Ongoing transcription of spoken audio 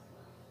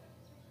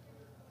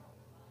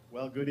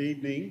Well, good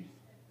evening.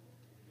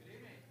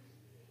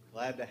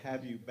 Glad to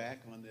have you back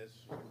on this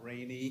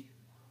rainy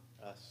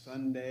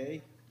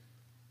Sunday.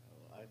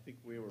 I think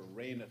we were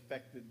rain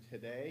affected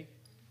today,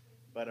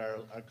 but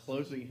our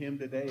closing hymn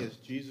today is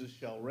Jesus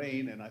Shall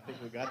Reign, and I think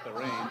we got the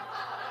rain.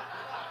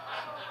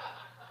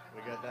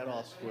 We got that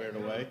all squared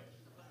away.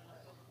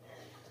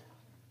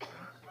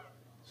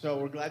 So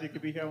we're glad you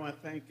could be here. I want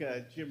to thank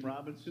Jim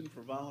Robinson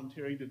for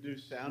volunteering to do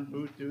sound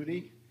booth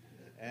duty,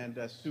 and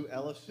Sue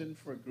Ellison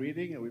for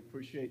greeting, and we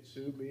appreciate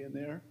Sue being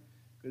there.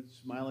 Good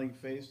smiling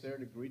face there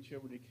to greet you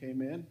when you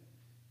came in.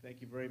 Thank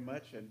you very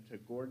much, and to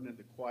Gordon and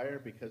the choir,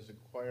 because the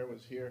choir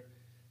was here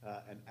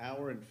an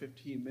hour and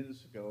 15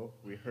 minutes ago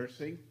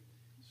rehearsing.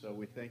 So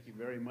we thank you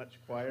very much,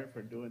 choir,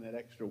 for doing that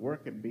extra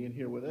work and being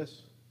here with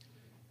us.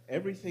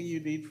 Everything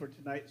you need for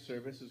tonight's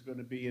service is going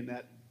to be in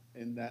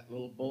that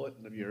little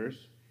bulletin of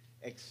yours,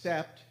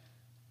 except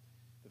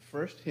the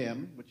first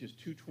hymn, which is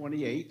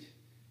 228,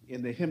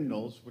 in the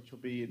hymnals, which will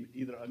be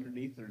either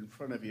underneath or in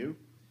front of you.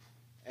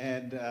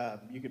 And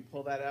you can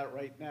pull that out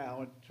right now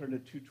and turn to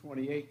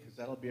 228, because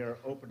that'll be our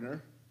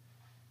opener.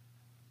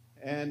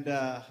 And,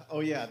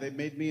 oh yeah, they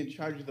made me in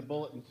charge of the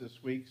bulletins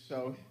this week,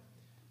 so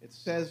it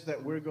says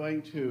that we're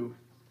going to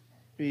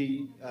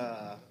be,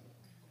 the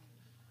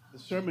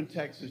sermon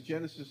text is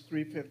Genesis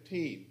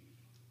 3:15.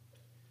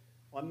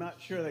 Well, I'm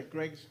not sure that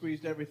Greg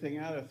squeezed everything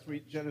out of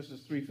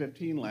Genesis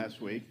 3:15 last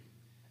week,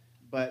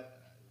 but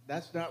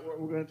that's not what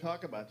we're going to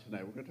talk about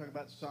tonight. We're going to talk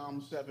about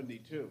Psalm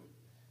 72.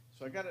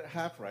 So I got it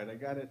half right. I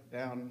got it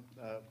down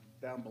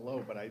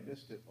below, but I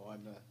missed it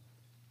on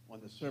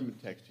the sermon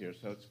text here.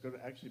 So it's going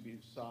to actually be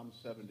Psalm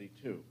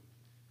 72.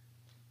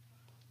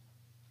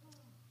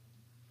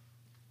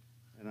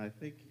 And I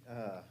think,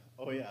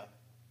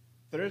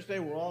 Thursday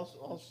we're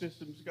all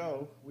systems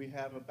go. We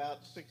have about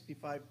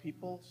 65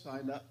 people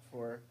signed up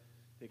for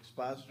the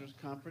Expositors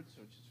Conference,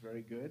 which is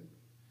very good.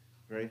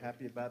 Very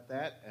happy about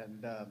that,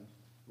 and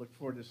look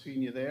forward to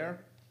seeing you there.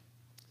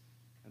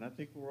 And I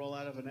think we're all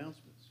out of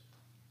announcements.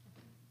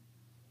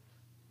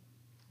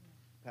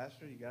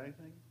 Pastor, you got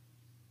anything?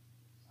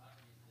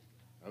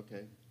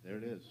 Okay, there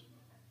it is.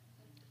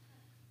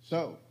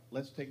 So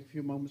let's take a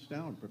few moments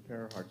now and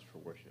prepare our hearts for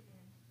worship.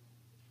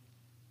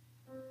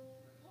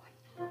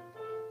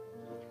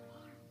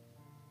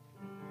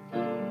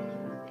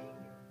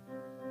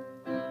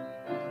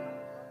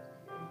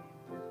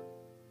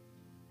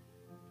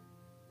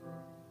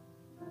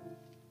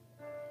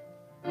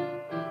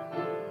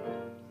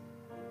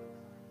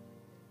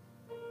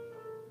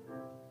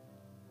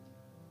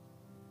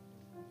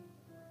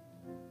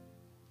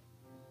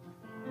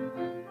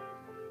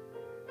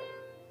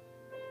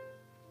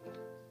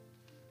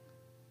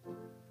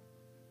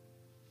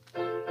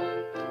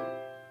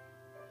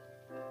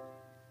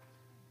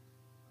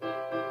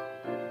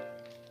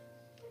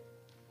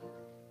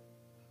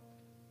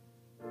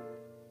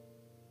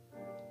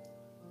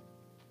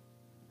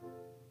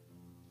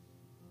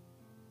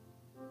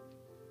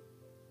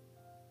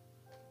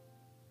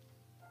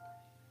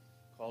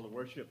 Call to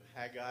worship,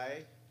 Haggai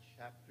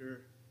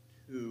chapter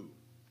 2.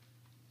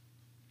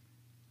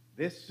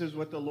 This is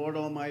what the Lord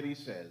Almighty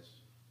says.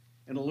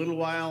 In a little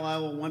while I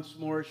will once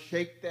more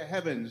shake the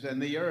heavens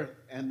and the earth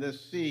and the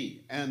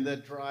sea and the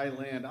dry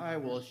land. I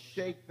will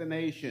shake the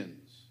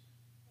nations.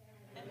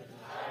 And the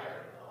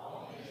fire of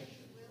all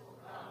nations will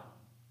come,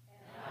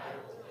 and I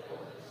will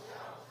fill this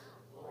house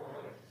with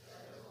glory,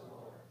 says the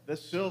Lord. The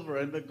silver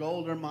and the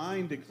gold are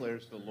mine,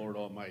 declares the Lord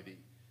Almighty.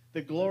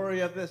 The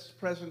glory of this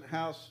present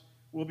house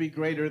will be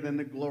greater than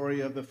the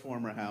glory of the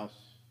former house.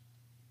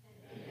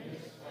 And in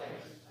this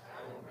place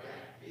I will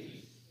grant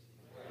peace,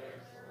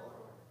 declares the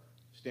Lord.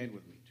 Stand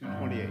with me,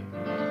 228.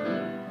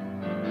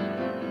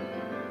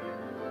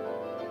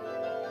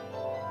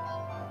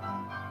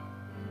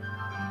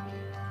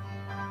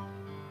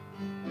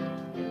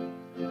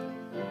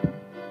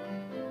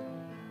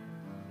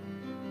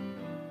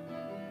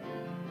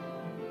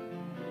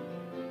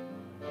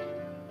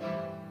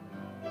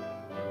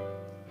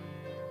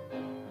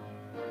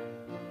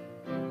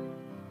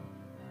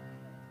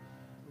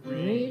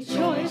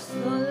 Rejoice,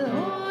 the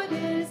Lord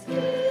is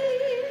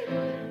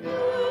King,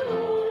 the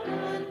Lord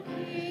and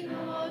King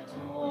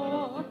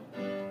adore.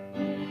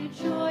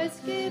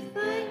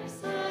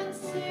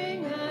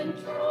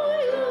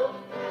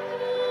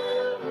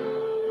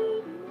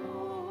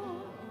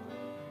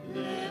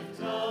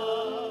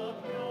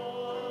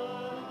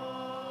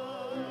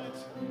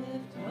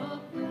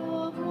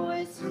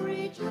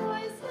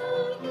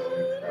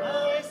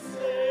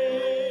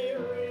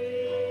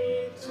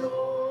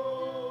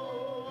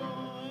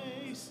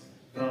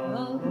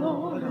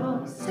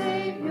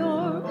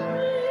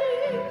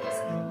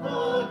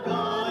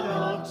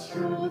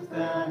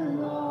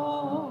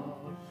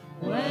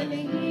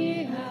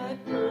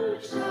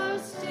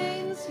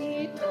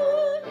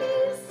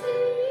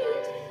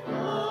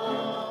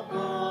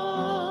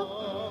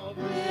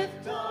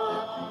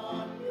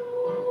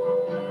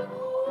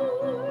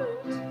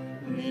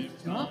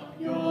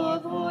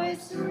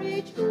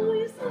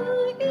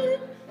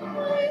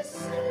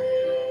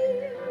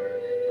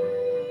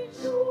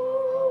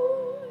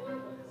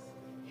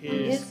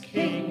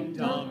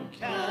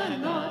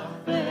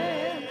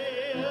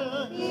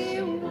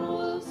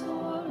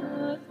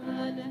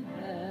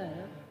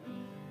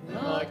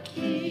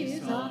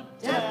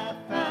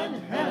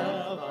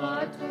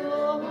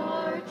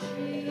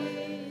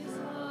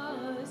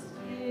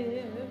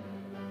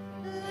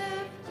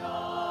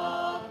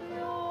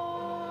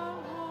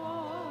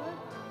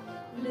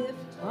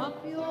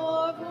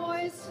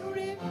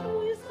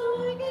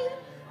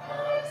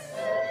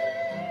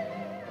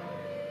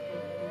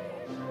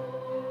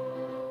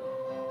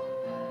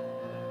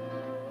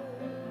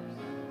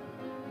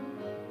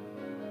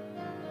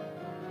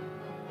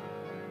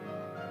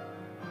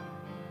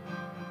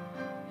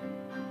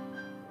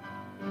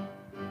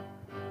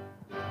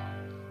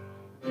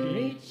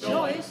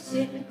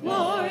 in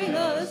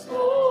glorious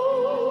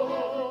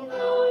hope,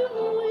 our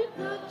Lord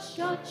the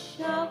judge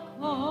shall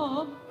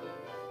come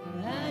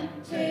and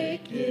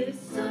take his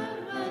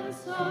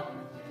servants up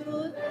to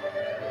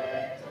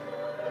their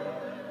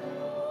eternal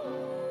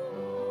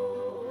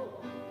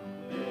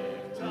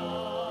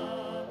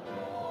home.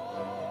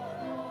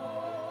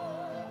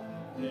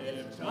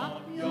 Lift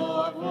up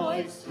your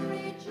voice,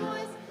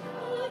 rejoice,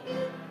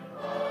 again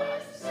our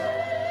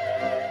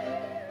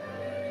Savior's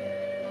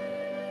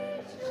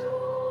joy.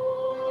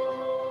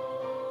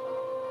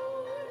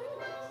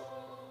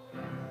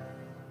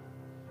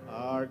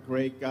 Our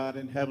great God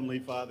and Heavenly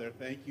Father,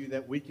 thank you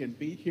that we can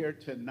be here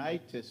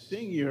tonight to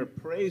sing your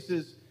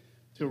praises,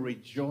 to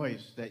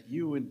rejoice that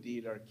you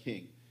indeed are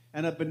King,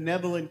 and a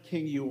benevolent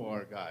King you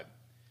are, God.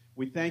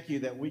 We thank you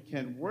that we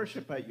can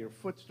worship at your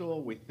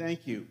footstool. We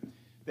thank you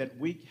that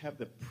we have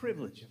the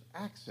privilege of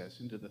access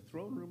into the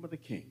throne room of the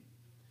King.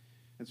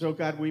 And so,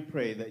 God, we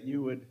pray that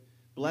you would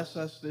bless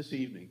us this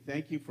evening.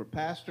 Thank you for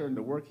Pastor and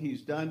the work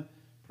he's done.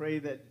 Pray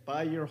that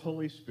by your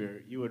Holy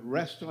Spirit, you would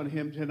rest on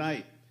him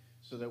tonight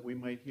so that we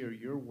might hear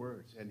your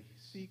words and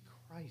see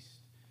Christ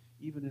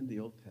even in the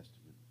Old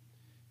Testament.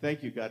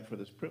 Thank you, God, for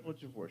this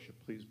privilege of worship.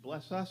 Please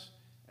bless us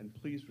and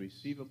please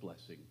receive a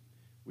blessing.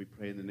 We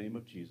pray in the name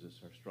of Jesus,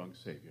 our strong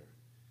Savior.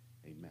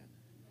 Amen.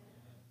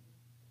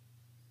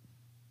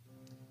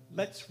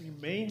 Let's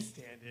remain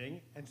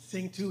standing and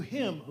sing to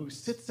him who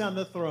sits on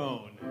the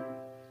throne.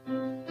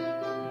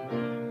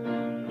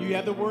 You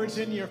have the words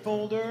in your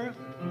folder.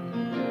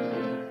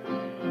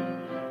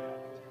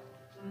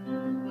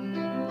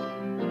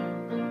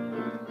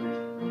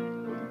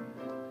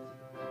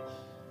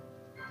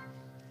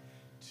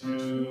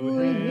 To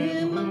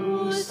him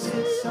who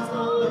sits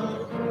on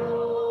the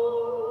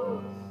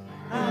throne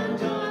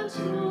and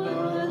unto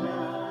the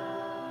Lamb.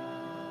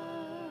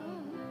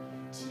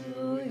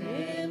 To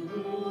him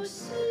who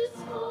sits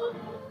on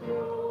the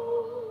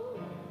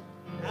throne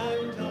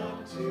and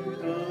unto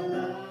the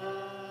Lamb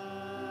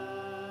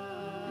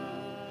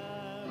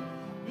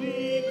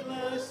be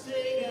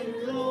blessing and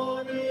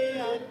glory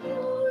and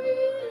power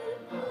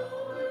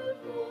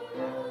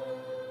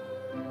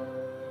forever.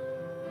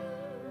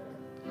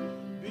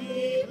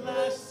 Be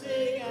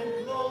blessing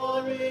and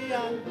glory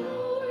and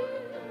power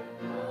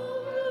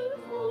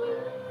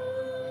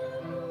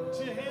forever.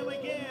 To him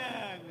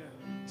again.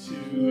 To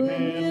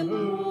him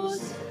who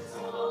sits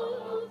on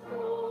the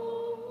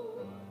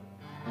throne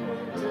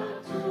and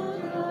unto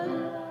the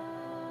Lamb.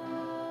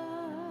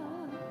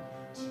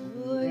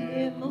 To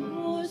him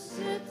who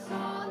sits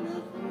on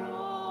the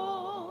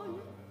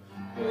throne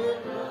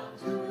and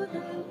unto the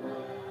Lamb.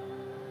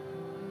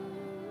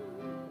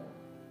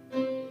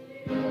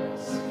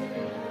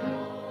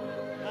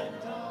 And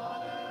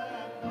honor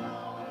and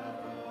power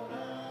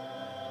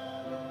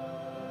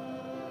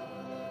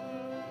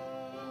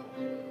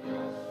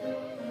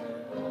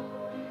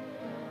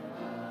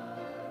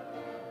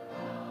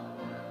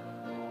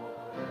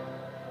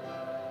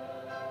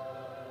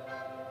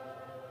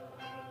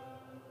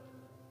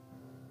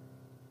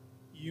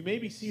You may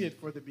be seated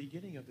for the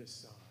beginning of this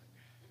song.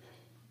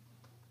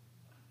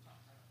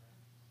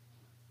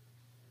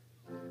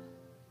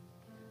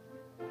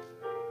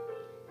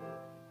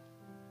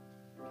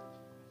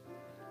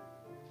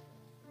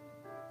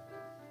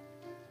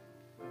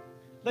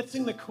 Let's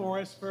sing the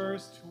chorus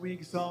first. We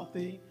exalt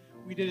thee.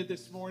 We did it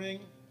this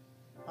morning.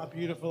 How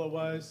beautiful it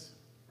was.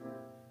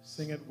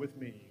 Sing it with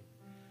me.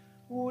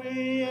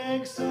 We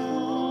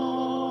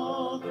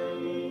exalt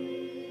thee.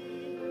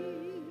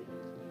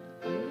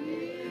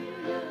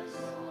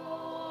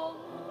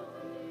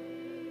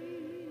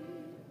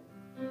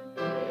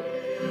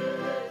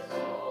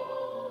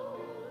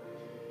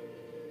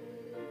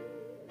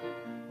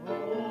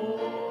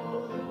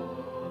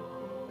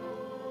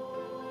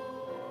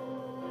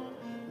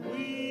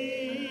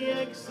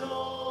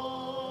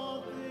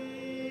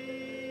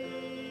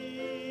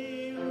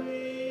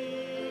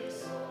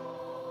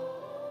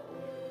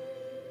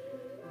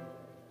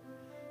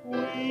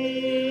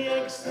 We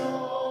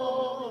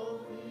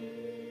exalt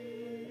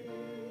thee,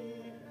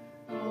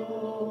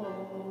 O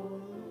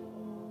Lord.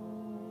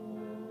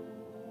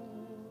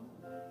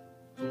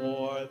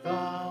 For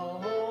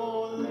thou,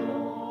 O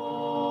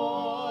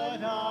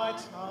Lord,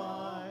 art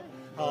high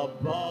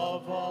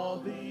above all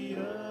the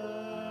earth.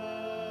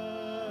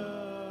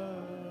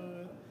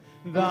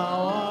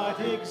 Thou art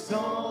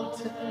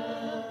exalted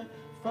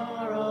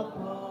far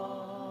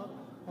above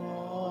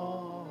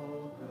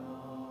all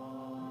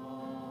gods.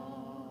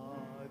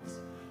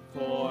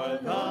 For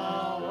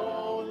thou,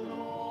 O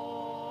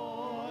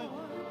Lord,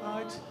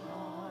 art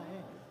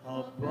high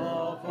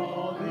above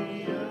all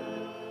the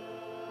earth.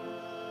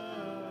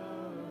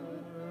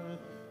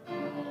 Thou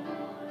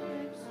art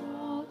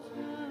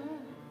exalted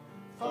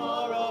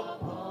far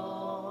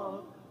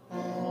above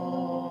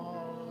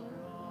all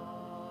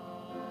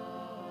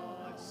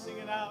gods. Sing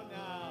it out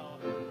now.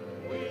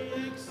 We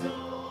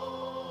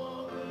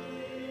exalt thee.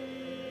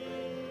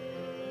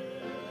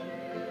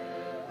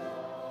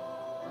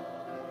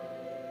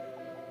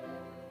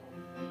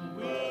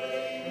 We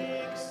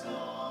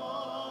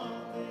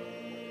exalt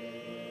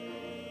thee.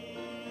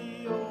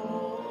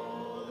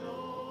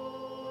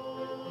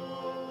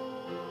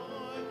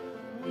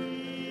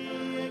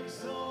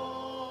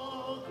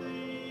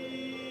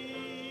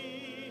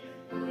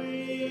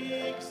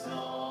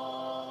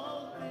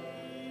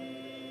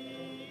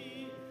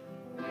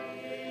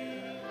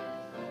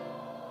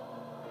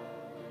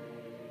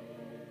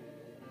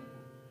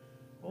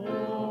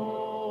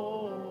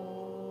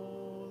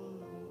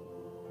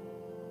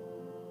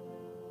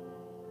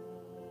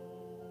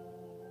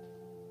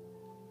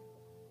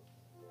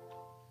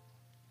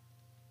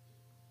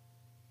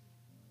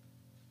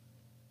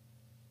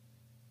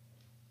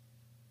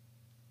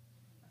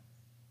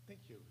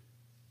 you.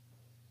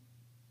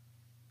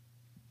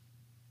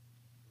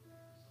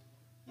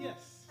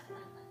 Yes.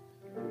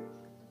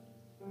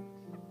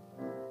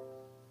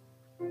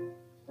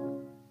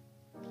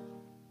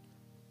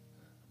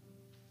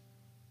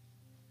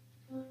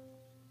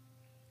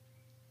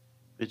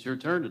 It's your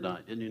turn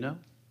tonight, didn't you know?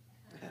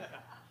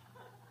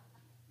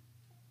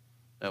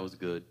 That was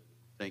good.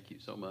 Thank you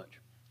so much.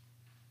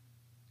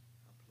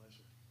 My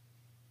pleasure.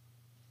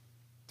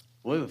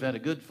 Well, we've had a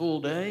good full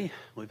day.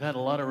 We've had a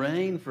lot of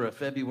rain for a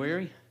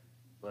February,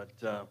 but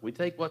we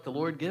take what the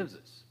Lord gives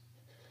us.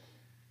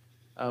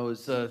 I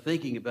was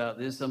thinking about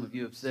this. Some of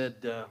you have said,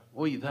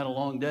 well, you've had a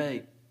long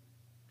day.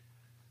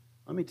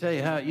 Let me tell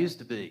you how it used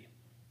to be.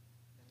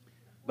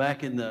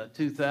 Back in the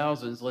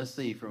 2000s, let's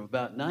see, from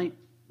about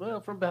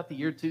the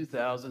year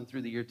 2000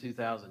 through the year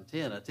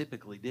 2010, I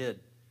typically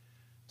did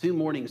 2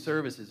 morning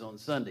services on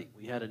Sunday.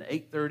 We had an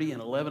 8:30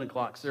 and 11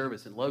 o'clock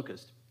service in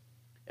Locust.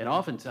 And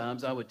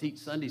oftentimes, I would teach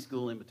Sunday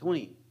school in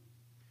between.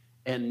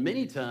 And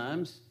many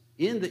times,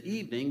 in the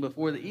evening,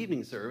 before the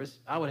evening service,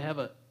 I would have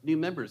a new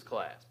members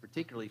class,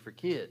 particularly for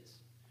kids.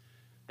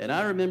 And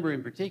I remember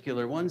in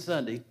particular one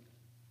Sunday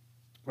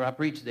where I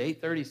preached the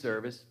 8:30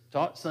 service,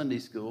 taught Sunday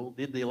school,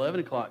 did the 11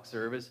 o'clock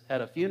service,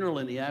 had a funeral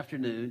in the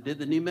afternoon, did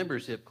the new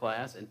membership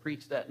class, and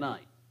preached that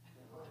night.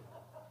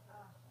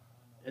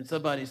 And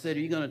somebody said, are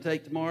you going to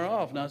take tomorrow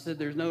off? And I said,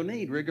 there's no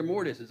need. Rigor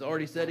mortis is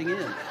already setting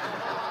in.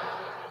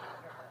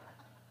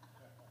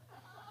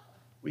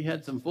 We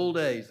had some full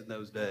days in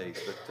those days,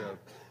 but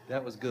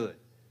that was good.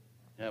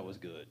 That was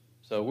good.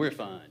 So we're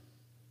fine.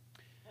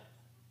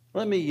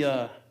 Let me,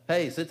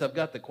 hey, since I've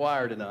got the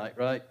choir tonight,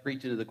 right,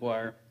 preaching to the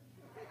choir,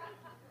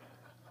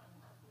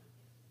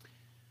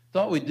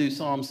 thought we'd do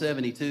Psalm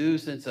 72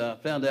 since I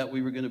found out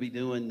we were going to be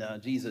doing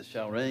Jesus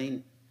Shall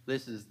Reign.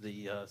 This is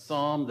the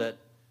psalm that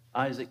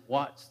Isaac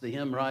Watts, the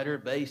hymn writer,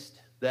 based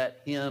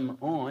that hymn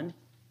on.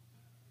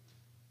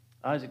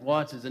 Isaac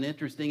Watts is an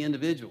interesting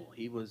individual.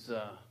 He was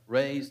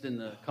raised in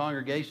the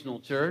Congregational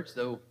Church,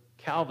 though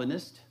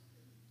Calvinist.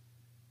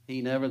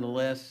 He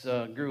nevertheless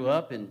grew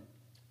up in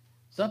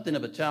something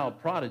of a child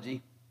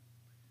prodigy.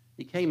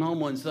 He came home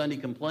one Sunday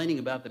complaining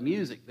about the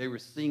music they were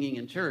singing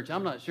in church.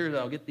 I'm not sure that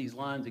I'll get these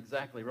lines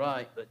exactly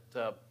right, but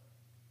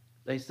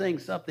they sing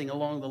something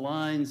along the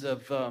lines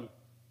of,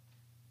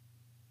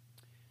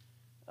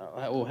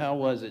 how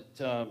was it?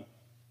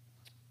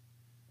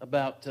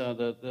 About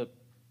the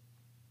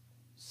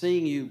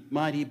sing you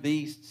mighty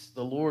beasts,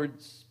 the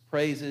Lord's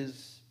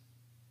praises,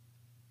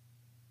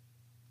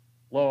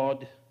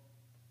 laud,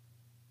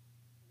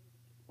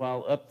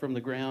 while up from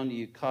the ground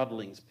you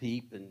codlings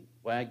peep and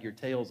wag your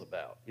tails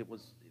about. It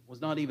was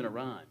not even a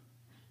rhyme.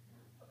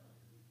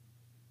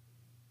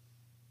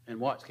 And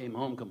Watts came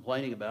home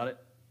complaining about it.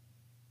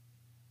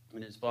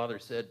 And his father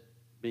said,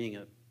 being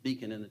a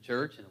deacon in the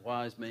church and a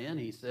wise man,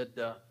 he said,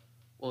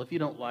 well, if you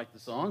don't like the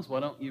songs, why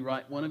don't you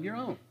write one of your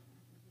own?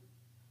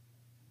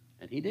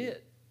 And he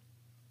did.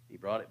 He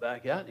brought it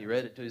back out and he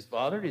read it to his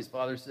father, and his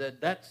father said,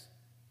 that's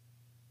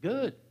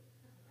good.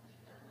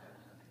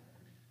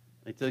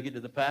 They took it to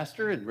the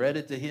pastor and read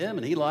it to him,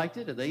 and he liked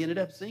it, and they ended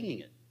up singing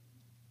it.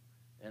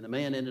 And the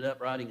man ended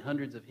up writing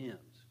hundreds of hymns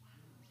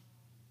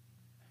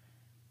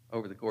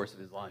over the course of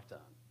his lifetime.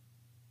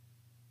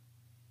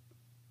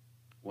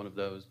 One of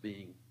those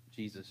being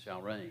Jesus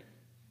Shall Reign.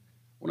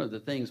 One of the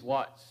things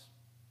Watts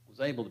was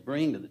able to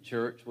bring to the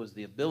church was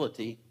the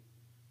ability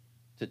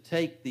to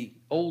take the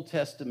Old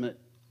Testament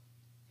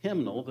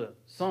hymnal, the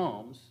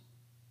Psalms,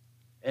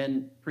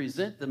 and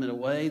present them in a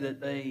way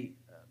that they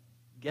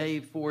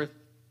gave forth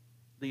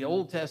the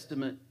Old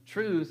Testament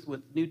truth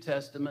with New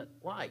Testament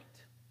light,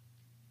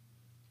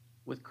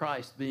 with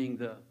Christ being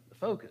the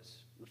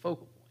focus, the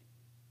focal point.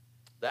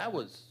 That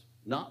was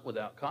not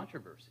without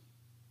controversy.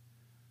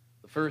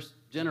 The first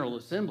General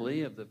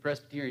Assembly of the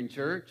Presbyterian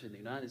Church in the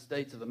United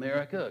States of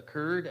America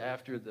occurred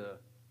after the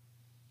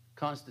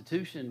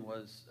Constitution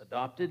was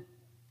adopted.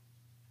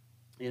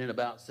 In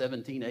about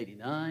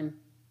 1789,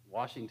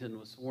 Washington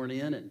was sworn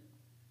in, and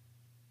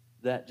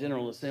that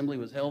General Assembly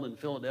was held in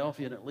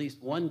Philadelphia, and at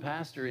least one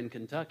pastor in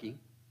Kentucky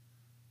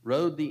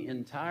rode the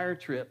entire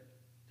trip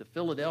to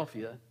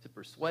Philadelphia to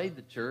persuade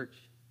the church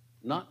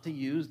not to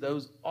use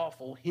those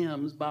awful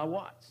hymns by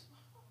Watts.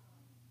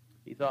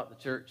 He thought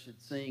the church should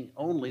sing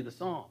only the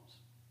Psalms,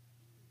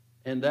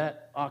 and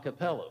that a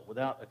cappella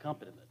without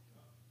accompaniment.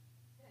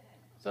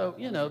 So,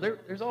 you know,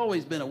 there's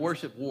always been a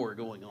worship war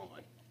going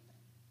on.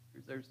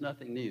 There's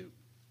nothing new.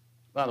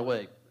 By the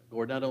way,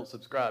 Gordon, I don't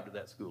subscribe to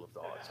that school of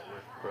thought, so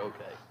we're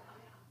okay.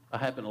 I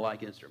happen to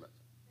like instruments.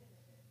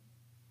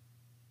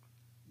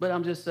 But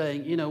I'm just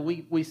saying, you know,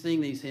 we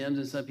sing these hymns,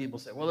 and some people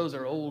say, well, those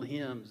are old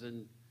hymns,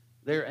 and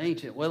they're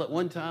ancient. Well, at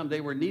one time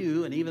they were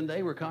new, and even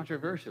they were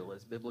controversial,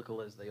 as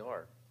biblical as they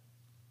are.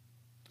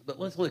 But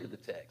let's look at the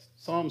text,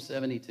 Psalm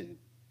 72,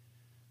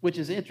 which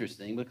is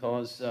interesting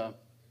because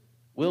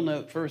we'll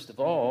note, first of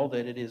all,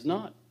 that it is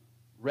not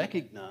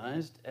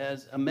recognized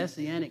as a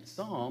messianic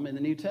psalm in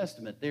the New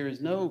Testament. There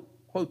is no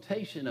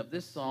quotation of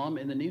this psalm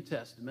in the New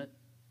Testament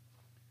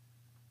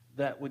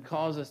that would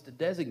cause us to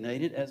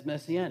designate it as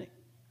messianic.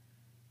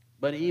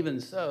 But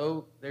even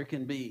so, there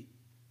can be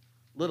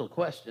little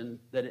question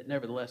that it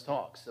nevertheless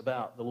talks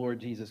about the Lord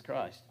Jesus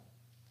Christ.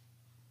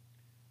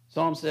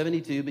 Psalm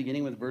 72,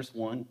 beginning with verse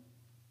 1,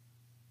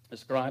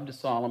 ascribed to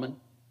Solomon,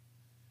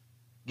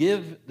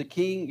 "Give the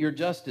king your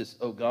justice,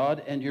 O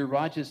God, and your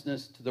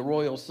righteousness to the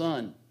royal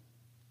son.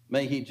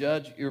 May he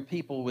judge your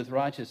people with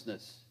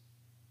righteousness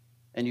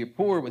and your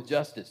poor with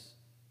justice.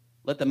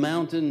 Let the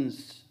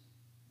mountains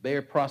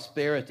bear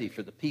prosperity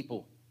for the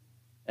people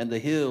and the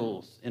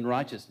hills in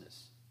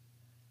righteousness.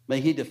 May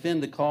he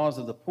defend the cause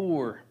of the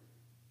poor,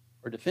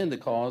 or defend the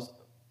cause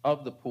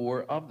of the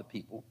poor of the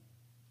people.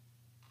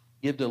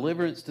 Give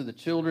deliverance to the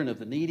children of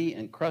the needy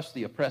and crush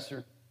the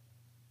oppressor.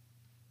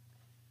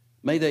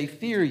 May they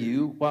fear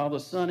you while the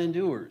sun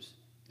endures,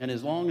 and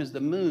as long as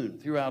the moon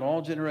throughout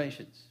all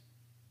generations.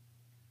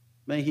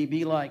 May he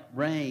be like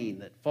rain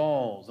that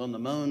falls on the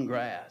mown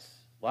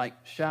grass,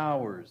 like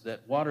showers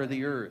that water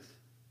the earth.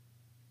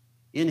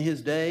 In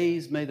his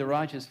days may the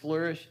righteous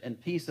flourish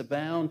and peace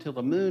abound till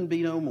the moon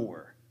be no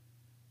more.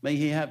 May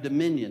he have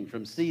dominion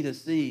from sea to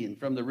sea and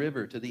from the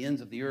river to the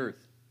ends of the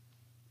earth.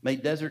 May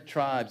desert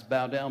tribes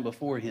bow down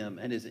before him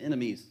and his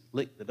enemies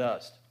lick the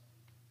dust.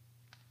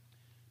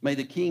 May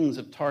the kings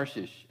of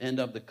Tarshish and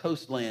of the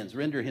coastlands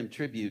render him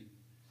tribute.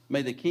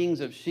 May the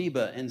kings of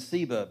Sheba and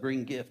Seba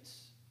bring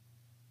gifts.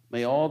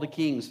 May all the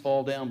kings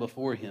fall down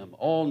before him.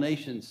 All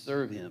nations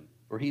serve him,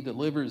 for he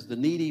delivers the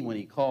needy when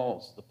he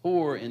calls, the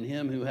poor and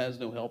him who has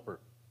no helper.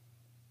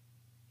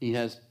 He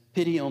has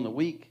pity on the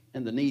weak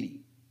and the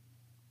needy,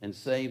 and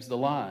saves the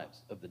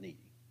lives of the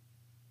needy.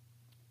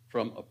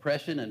 From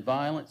oppression and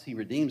violence he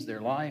redeems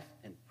their life,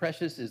 and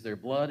precious is their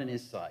blood in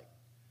his sight.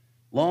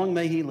 Long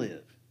may he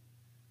live.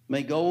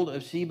 May gold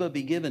of Sheba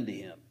be given to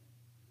him.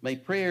 May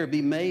prayer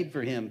be made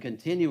for him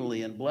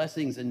continually, and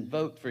blessings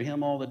invoked for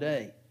him all the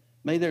day.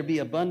 May there be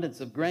abundance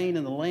of grain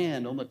in the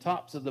land. On the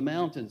tops of the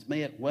mountains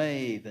may it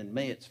wave, and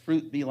may its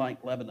fruit be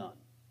like Lebanon.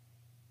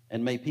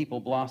 And may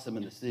people blossom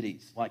in the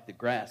cities like the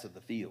grass of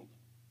the field.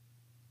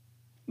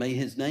 May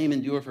his name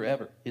endure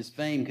forever, his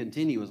fame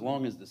continue as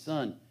long as the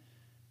sun.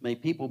 May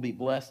people be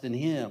blessed in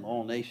him.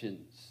 All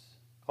nations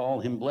call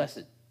him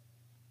blessed.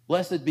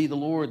 Blessed be the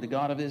Lord, the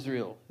God of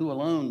Israel, who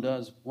alone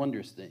does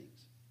wondrous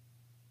things.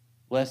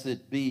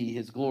 Blessed be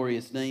his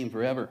glorious name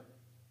forever.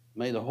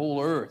 May the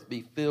whole earth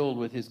be filled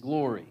with his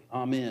glory.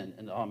 Amen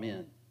and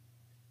amen.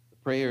 The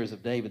prayers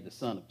of David, the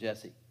son of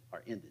Jesse,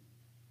 are ended.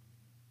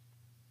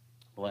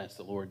 We'll ask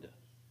the Lord to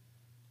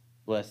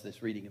bless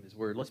this reading of his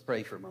word. Let's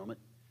pray for a moment.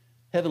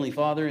 Heavenly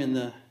Father, in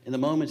the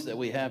moments that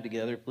we have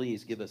together,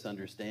 please give us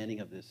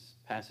understanding of this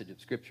passage of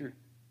Scripture.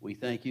 We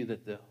thank you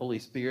that the Holy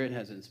Spirit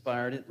has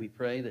inspired it. We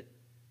pray that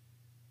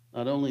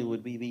not only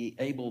would we be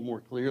able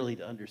more clearly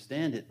to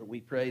understand it, but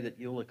we pray that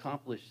you'll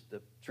accomplish the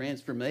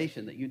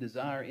transformation that you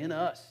desire in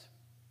us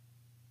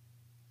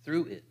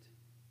through it.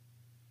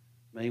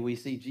 May we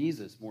see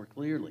Jesus more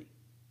clearly.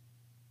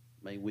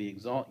 May we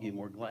exalt you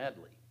more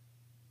gladly.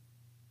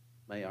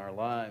 May our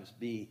lives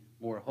be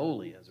more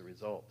holy as a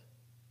result.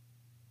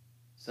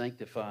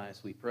 Sanctify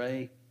us, we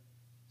pray.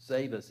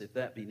 Save us if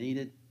that be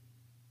needed,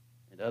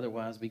 and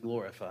otherwise be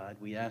glorified.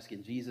 We ask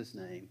in Jesus'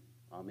 name,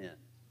 amen.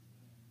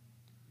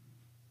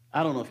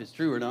 I don't know if it's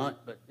true or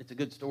not, but it's a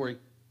good story.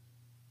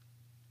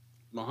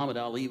 Muhammad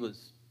Ali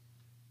was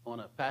on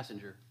a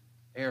passenger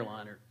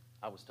airliner,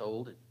 I was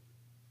told, and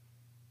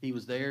he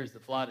was there as the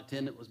flight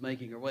attendant was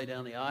making her way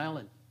down the aisle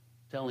and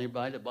telling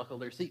everybody to buckle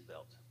their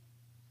seatbelts.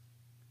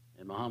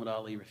 And Muhammad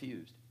Ali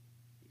refused.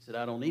 He said,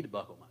 I don't need to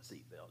buckle my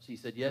seatbelt. She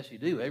said, yes, you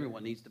do.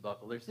 Everyone needs to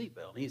buckle their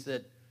seatbelt. And he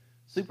said,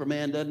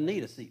 Superman doesn't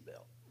need a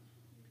seatbelt.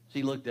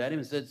 She looked at him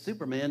and said,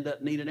 Superman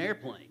doesn't need an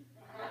airplane.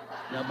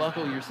 Now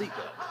buckle your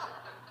seatbelt.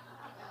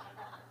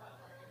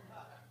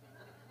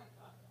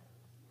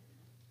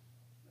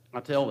 I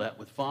tell that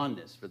with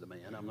fondness for the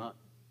man. I'm not,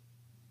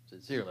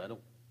 sincerely, I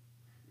don't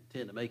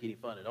intend to make any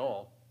fun at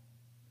all.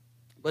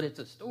 But it's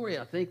a story,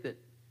 I think,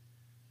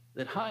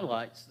 that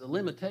highlights the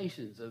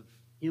limitations of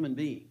human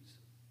beings.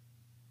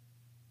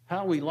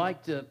 How we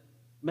like to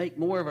make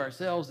more of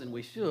ourselves than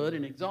we should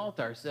and exalt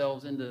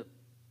ourselves into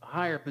a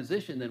higher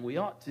position than we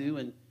ought to.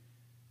 And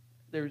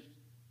there's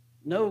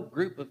no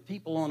group of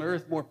people on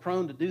earth more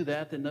prone to do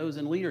that than those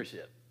in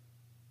leadership.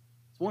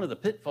 It's one of the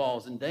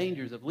pitfalls and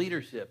dangers of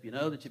leadership,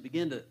 that you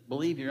begin to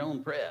believe your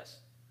own press.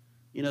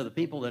 The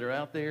people that are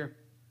out there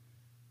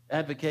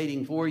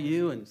advocating for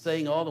you and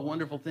saying all the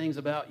wonderful things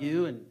about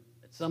you, and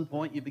at some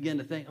point you begin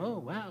to think, oh,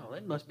 wow,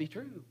 that must be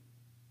true.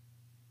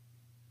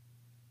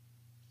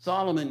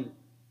 Solomon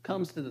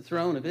comes to the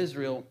throne of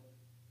Israel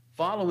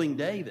following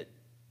David.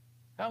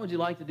 How would you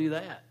like to do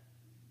that?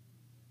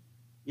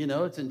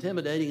 It's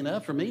intimidating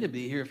enough for me to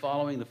be here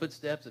following the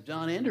footsteps of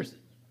John Anderson.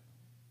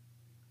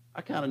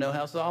 I kind of know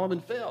how Solomon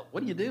felt.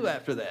 What do you do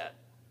after that?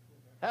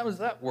 How does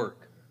that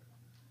work?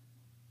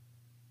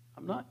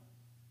 I'm not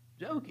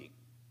joking.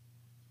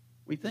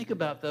 We think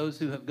about those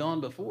who have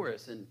gone before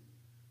us in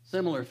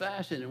similar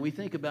fashion, and we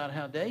think about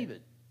how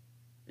David,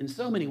 in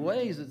so many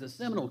ways, as a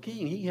seminal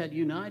king, he had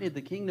united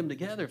the kingdom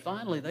together.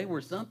 Finally, they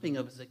were something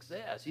of a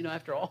success.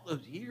 After all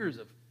those years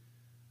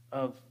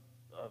of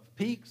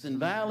peaks and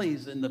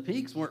valleys, and the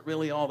peaks weren't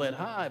really all that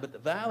high, but the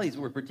valleys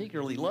were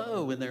particularly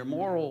low in their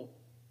moral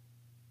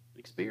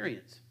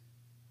experience.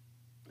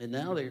 And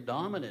now they're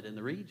dominant in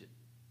the region.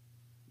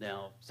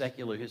 Now,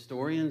 secular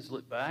historians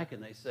look back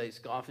and they say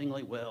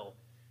scoffingly, well,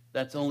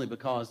 that's only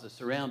because the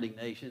surrounding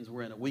nations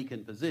were in a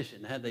weakened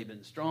position. Had they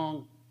been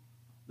strong,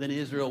 then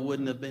Israel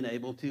wouldn't have been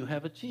able to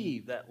have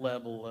achieved that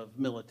level of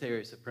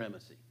military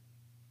supremacy.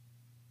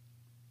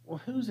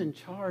 Well, who's in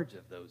charge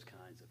of those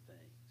kinds of things?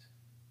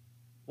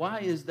 Why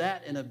is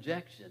that an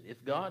objection?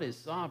 If God is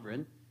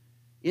sovereign,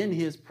 in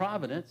his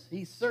providence,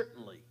 he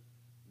certainly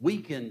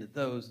weakened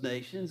those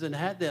nations and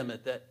had them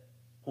at that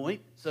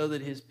point so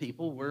that his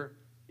people were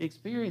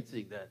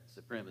experiencing that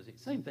supremacy.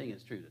 Same thing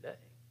is true today.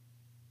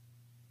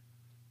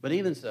 But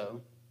even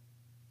so,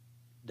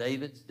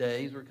 David's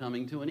days were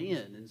coming to an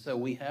end. And so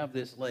we have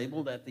this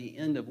labeled at the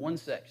end of one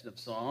section of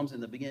Psalms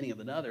and the beginning of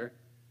another,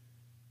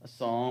 a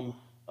Psalm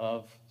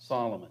of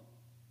Solomon.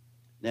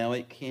 Now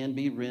it can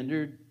be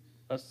rendered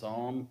a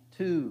Psalm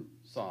to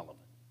Solomon.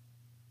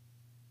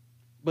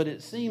 But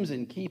it seems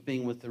in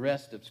keeping with the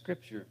rest of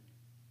Scripture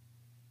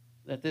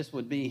that this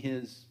would be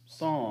his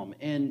psalm.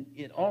 And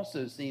it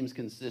also seems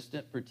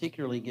consistent,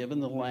 particularly given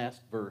the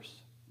last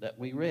verse that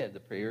we read. The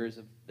prayers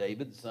of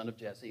David, the son of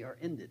Jesse, are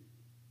ended.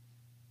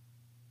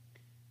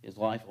 His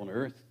life on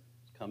earth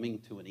is coming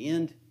to an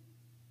end.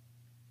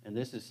 And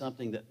this is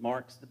something that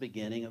marks the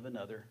beginning of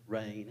another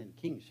reign and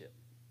kingship.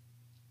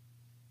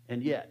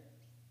 And yet,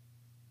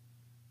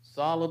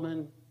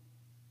 Solomon,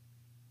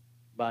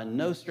 by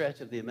no stretch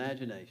of the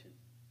imagination,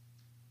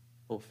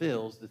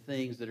 fulfills the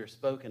things that are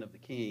spoken of the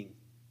king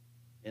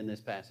in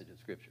this passage of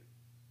Scripture.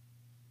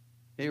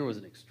 Here was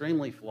an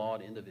extremely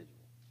flawed individual.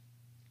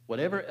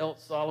 Whatever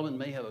else Solomon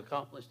may have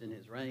accomplished in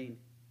his reign,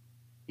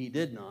 he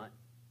did not,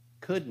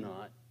 could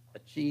not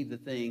achieve the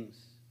things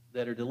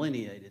that are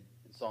delineated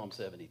in Psalm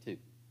 72.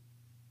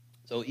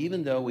 So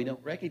even though we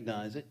don't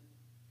recognize it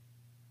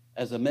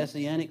as a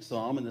messianic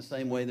psalm in the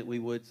same way that we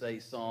would say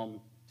Psalm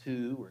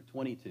 2 or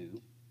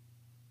 22,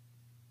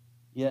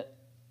 yet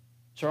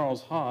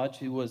Charles Hodge,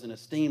 who was an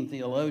esteemed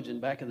theologian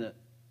back in the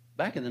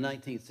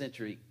 19th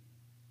century,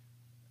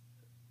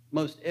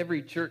 most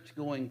every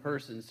church-going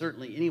person,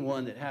 certainly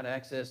anyone that had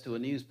access to a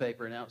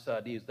newspaper and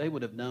outside news, they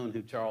would have known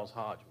who Charles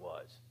Hodge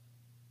was.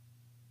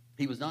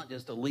 He was not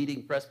just a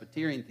leading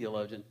Presbyterian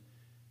theologian.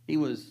 He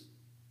was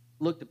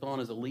looked upon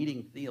as a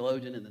leading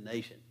theologian in the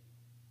nation,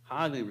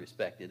 highly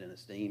respected and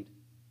esteemed.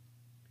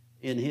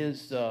 In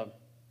his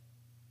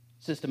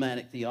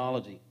Systematic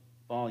Theology,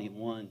 Volume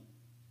 1,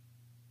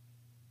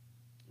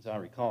 as I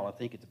recall, I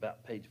think it's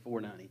about page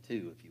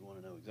 492 if you want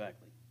to know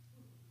exactly.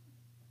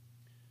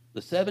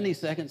 The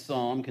 72nd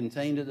Psalm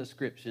contained a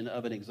description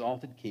of an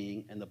exalted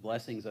king and the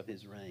blessings of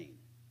his reign.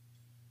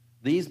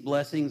 These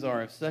blessings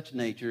are of such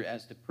nature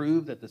as to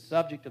prove that the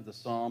subject of the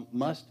psalm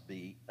must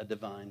be a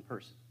divine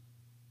person.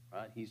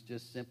 Right? He's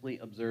just simply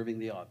observing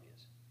the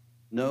obvious.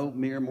 No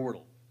mere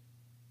mortal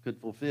could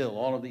fulfill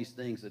all of these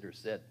things that are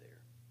said there.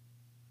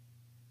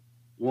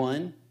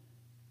 One,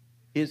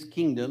 his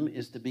kingdom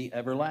is to be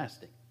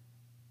everlasting.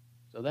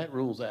 So that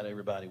rules out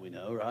everybody we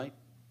know, right?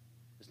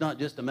 It's not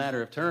just a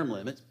matter of term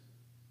limits.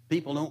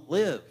 People don't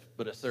live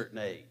but a certain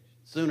age.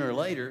 Sooner or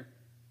later,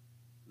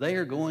 they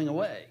are going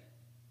away.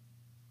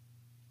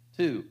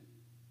 Two,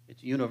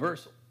 it's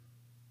universal.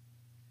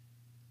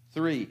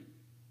 Three,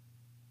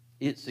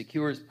 it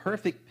secures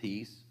perfect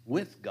peace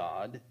with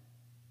God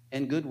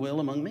and goodwill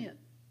among men.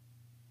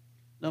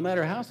 No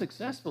matter how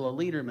successful a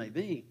leader may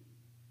be,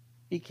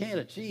 he can't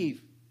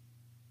achieve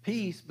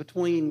peace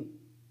between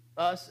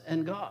us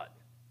and God.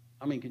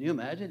 I mean, can you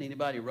imagine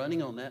anybody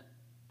running on that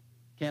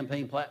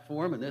campaign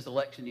platform in this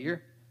election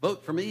year?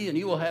 Vote for me and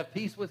you will have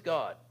peace with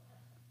God.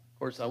 Of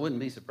course, I wouldn't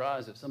be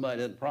surprised if somebody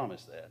doesn't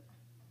promise that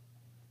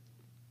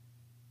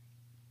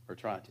or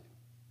try to.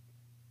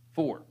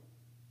 4,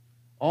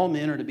 all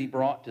men are to be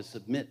brought to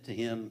submit to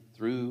him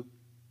through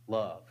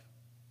love.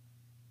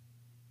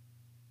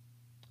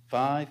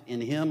 5,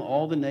 in him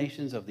all the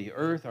nations of the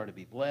earth are to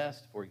be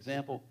blessed. For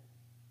example,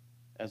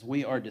 as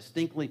we are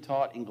distinctly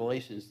taught in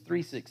Galatians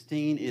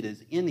 3:16, it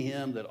is in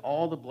him that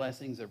all the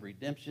blessings of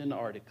redemption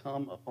are to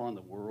come upon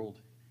the world.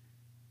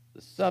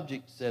 The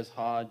subject, says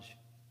Hodge,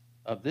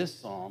 of this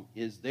psalm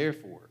is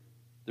therefore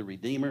the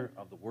Redeemer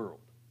of the world.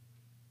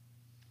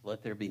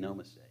 Let there be no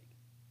mistake.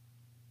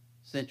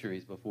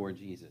 Centuries before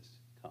Jesus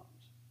comes.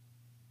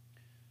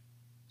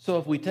 So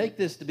if we take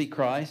this to be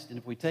Christ, and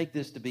if we take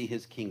this to be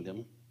his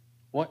kingdom,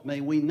 what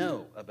may we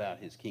know about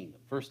his kingdom?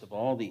 First of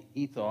all, the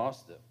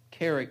ethos, the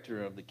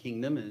character of the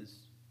kingdom is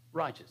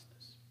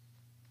righteousness.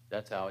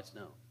 That's how it's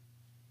known.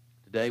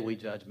 Today we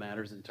judge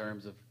matters in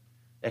terms of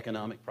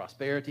economic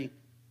prosperity,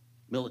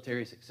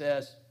 military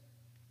success.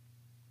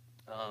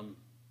 Or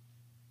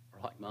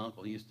like my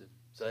uncle used to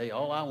say,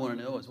 all I want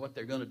to know is what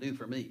they're going to do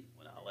for me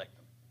when I elect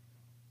them.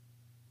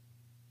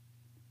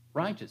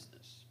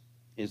 Righteousness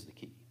is the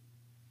key.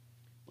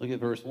 Look at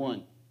verse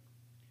 1.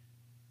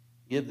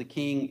 Give the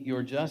king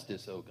your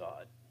justice, O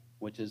God,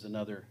 which is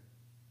another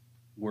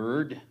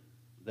word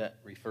that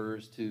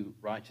refers to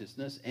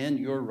righteousness, and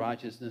your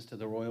righteousness to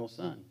the royal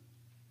Son.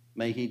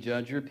 May he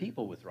judge your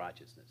people with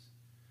righteousness.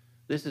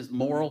 This is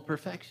moral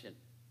perfection.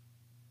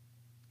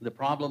 The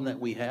problem that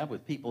we have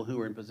with people who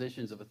are in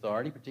positions of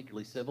authority,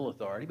 particularly civil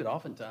authority, but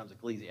oftentimes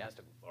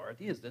ecclesiastical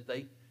authority, is that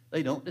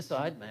they don't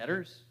decide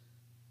matters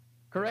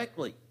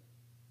correctly.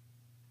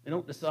 They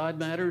don't decide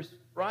matters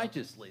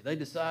righteously. They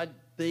decide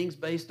things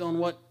based on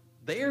what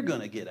they're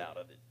going to get out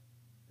of it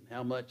and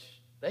how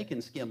much they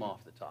can skim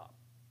off the top.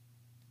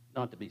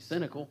 Not to be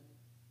cynical,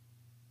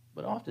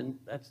 but often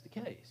that's the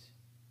case.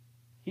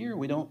 Here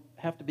we don't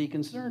have to be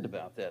concerned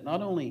about that.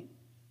 Not only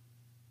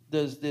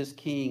does this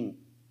king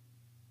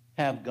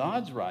have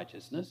God's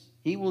righteousness,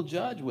 he will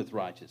judge with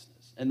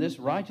righteousness. And this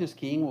righteous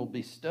king will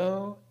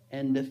bestow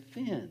and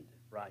defend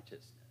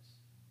righteousness.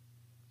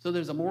 So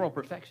there's a moral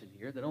perfection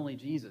here that only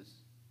Jesus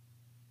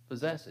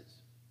possesses.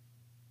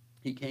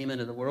 He came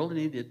into the world and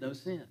he did no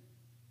sin.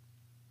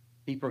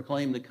 He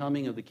proclaimed the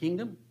coming of the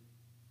kingdom.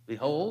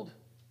 Behold,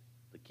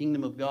 the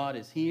kingdom of God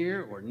is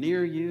here or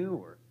near you,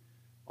 or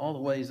all the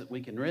ways that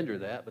we can render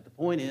that. But the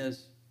point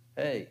is,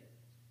 hey,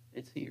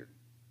 it's here.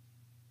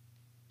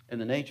 And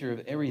the nature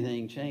of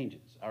everything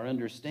changes. Our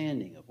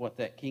understanding of what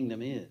that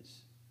kingdom is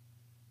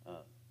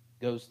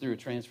goes through a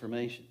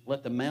transformation.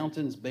 Let the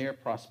mountains bear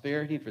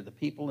prosperity for the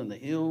people and the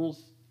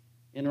hills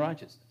in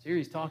righteousness. Here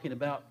he's talking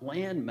about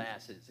land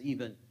masses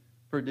even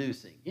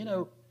producing. You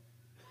know,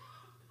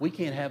 we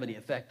can't have any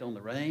effect on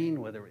the rain,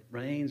 whether it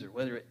rains or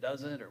whether it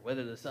doesn't, or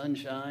whether the sun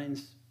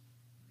shines.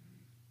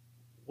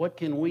 What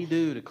can we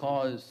do to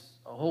cause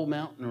a whole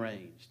mountain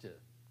range to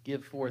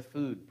give forth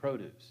food and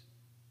produce?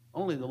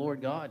 Only the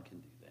Lord God can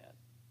do that.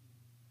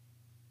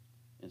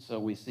 And so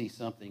we see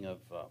something of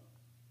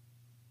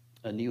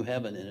a new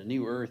heaven and a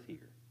new earth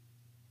here,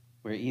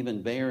 where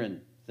even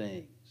barren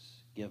things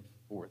give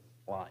forth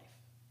life.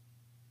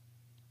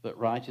 But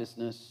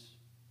righteousness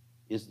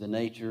is the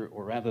nature,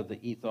 or rather the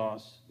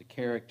ethos, the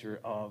character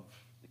of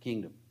the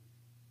kingdom.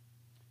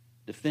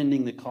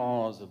 Defending the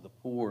cause of the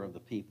poor of the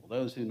people,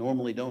 those who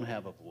normally don't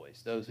have a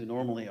voice, those who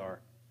normally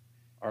are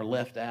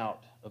left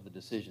out of the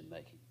decision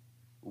making,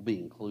 will be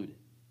included.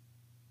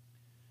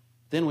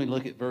 Then we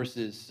look at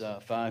verses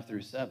 5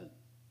 through 7.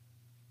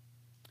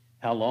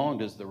 How long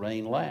does the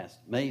rain last?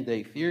 May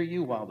they fear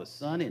you while the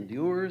sun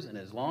endures, and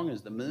as long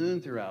as the moon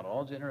throughout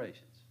all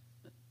generations.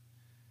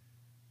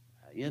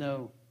 You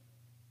know,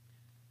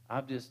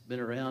 I've just been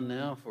around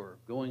now for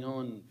going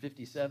on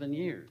 57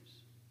 years.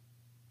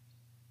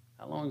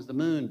 How long's the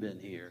moon been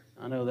here?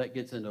 I know that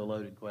gets into a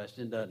loaded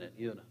question, doesn't it?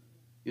 You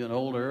an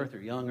old Earth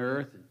or young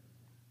Earth, and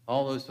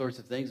all those sorts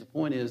of things. The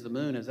point is, the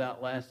moon has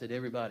outlasted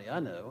everybody I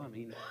know. I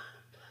mean,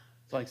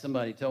 it's like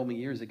somebody told me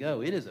years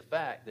ago, it is a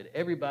fact that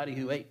everybody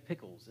who ate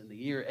pickles in the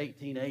year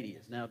 1880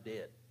 is now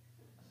dead.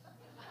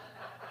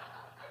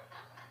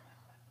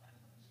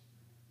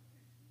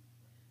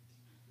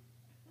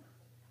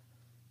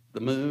 The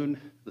moon,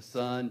 the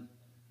sun,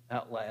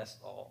 outlast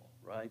all,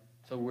 right?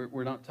 So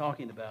we're not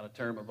talking about a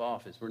term of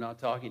office. We're not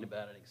talking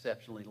about an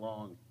exceptionally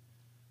long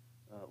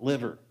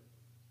liver.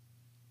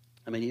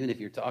 I mean, even if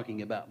you're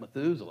talking about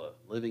Methuselah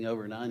living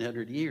over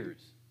 900 years,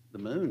 the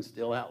moon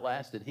still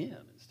outlasted him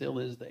and still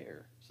is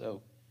there.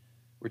 So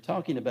we're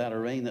talking about a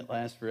reign that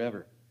lasts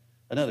forever.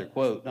 Another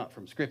quote, not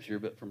from Scripture,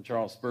 but from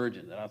Charles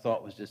Spurgeon, that I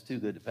thought was just too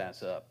good to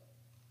pass up.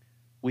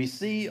 We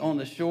see on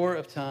the shore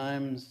of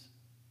time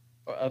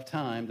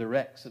the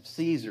wrecks of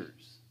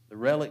Caesars, the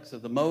relics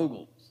of the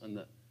Moguls, and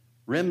the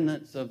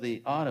remnants of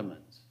the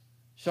Ottomans,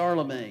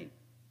 Charlemagne.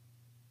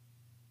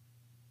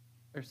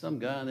 There's some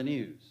guy in the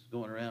news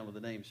going around with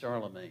the name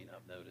Charlemagne,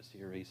 I've noticed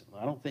here recently.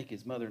 I don't think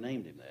his mother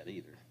named him that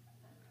either.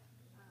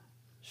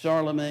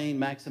 Charlemagne,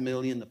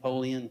 Maximilian,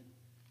 Napoleon,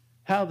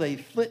 how they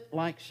flit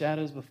like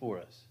shadows before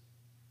us.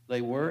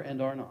 They were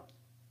and are not,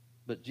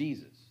 but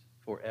Jesus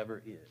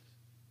forever is.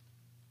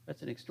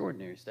 That's an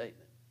extraordinary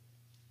statement.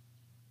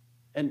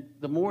 And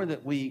the more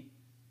that we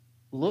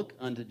look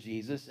unto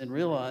Jesus and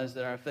realize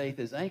that our faith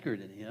is anchored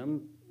in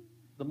him,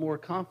 the more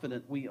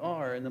confident we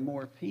are and the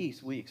more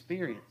peace we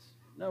experience,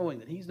 knowing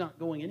that he's not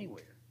going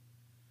anywhere.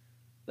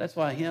 That's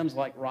why hymns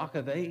like Rock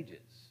of Ages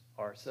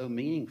are so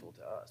meaningful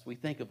to us. We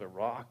think of a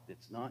rock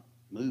that's not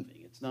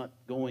moving. It's not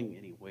going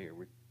anywhere.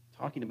 We're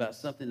talking about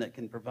something that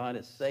can provide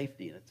us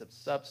safety, and it's of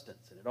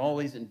substance, and it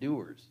always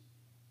endures.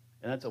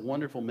 And that's a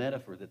wonderful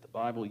metaphor that the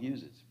Bible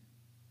uses,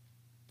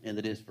 and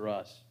that is for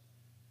us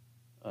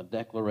a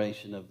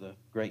declaration of the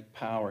great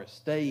power,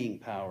 staying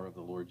power of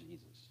the Lord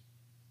Jesus.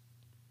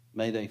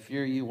 May they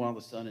fear you while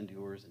the sun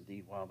endures,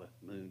 indeed while the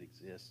moon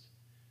exists.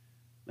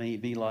 May you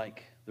be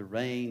like the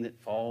rain that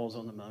falls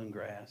on the mown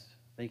grass,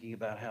 thinking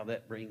about how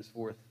that brings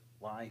forth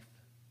life.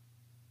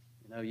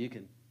 You know, you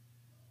can,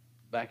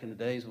 back in the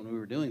days when we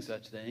were doing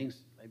such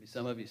things, maybe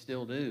some of you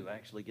still do,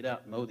 actually get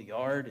out and mow the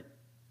yard, and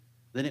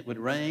then it would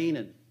rain,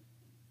 and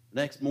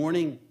the next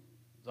morning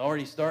it's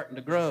already starting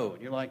to grow,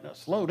 and you're like, no,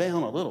 slow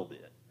down a little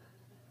bit.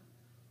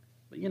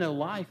 But you know,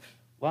 life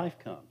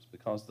comes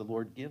because the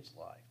Lord gives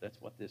life. That's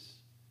what this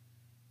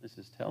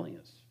is telling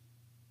us.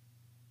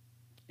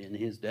 In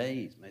his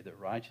days, may the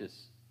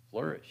righteous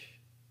flourish.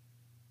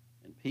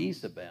 and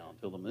peace abound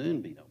till the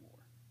moon be no more.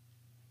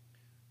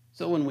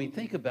 So when we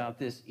think about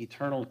this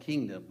eternal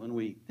kingdom, when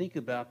we think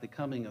about the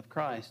coming of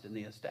Christ and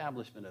the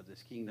establishment of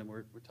this kingdom,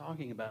 we're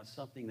talking about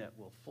something that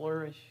will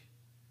flourish,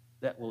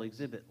 that will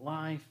exhibit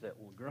life, that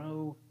will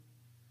grow.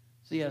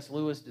 C.S.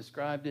 Lewis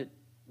described it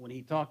when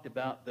he talked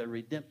about the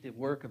redemptive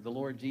work of the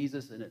Lord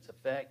Jesus and its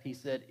effect. He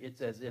said,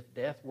 it's as if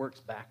death works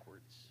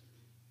backwards.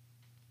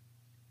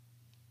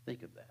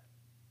 Think of that.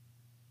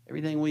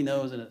 Everything we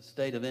know is in a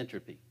state of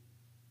entropy.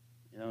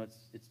 You know,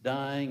 it's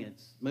dying,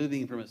 it's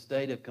moving from a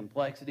state of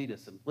complexity to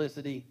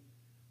simplicity.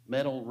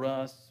 Metal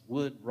rusts,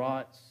 wood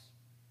rots,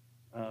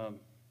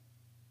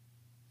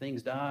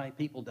 things die,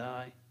 people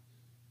die.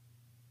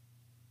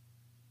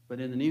 But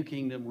in the new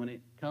kingdom, when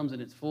it comes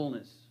in its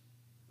fullness,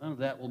 none of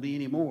that will be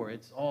anymore.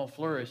 It's all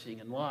flourishing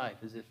in life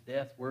as if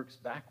death works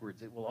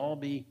backwards. It will all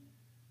be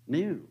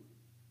new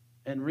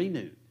and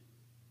renewed.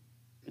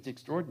 It's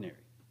extraordinary.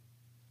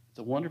 It's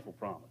a wonderful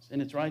promise.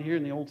 And it's right here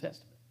in the Old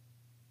Testament.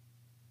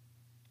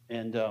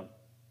 And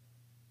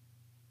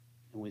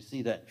we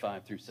see that in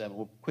 5 through 7.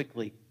 Well,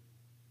 quickly,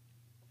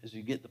 as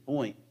you get the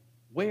point,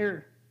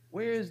 where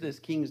is this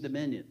king's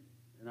dominion?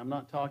 And I'm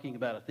not talking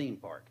about a theme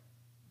park.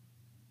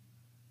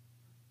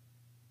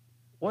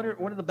 What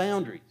are the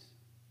boundaries?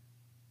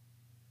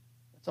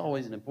 That's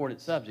always an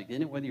important subject,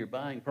 isn't it? Whether you're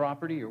buying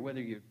property or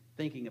whether you're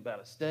thinking about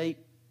a state.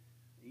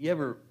 You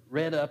ever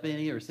read up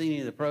any or seen any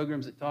of the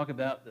programs that talk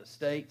about the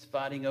states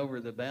fighting over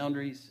the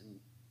boundaries and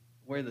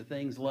where the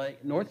things lay?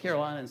 North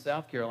Carolina and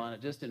South Carolina,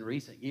 just in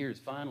recent years,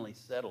 finally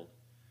settled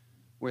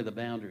where the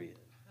boundary is.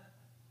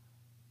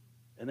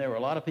 And there were a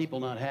lot of people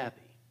not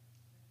happy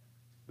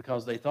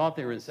because they thought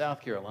they were in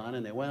South Carolina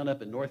and they wound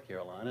up in North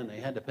Carolina and they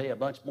had to pay a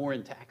bunch more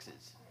in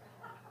taxes.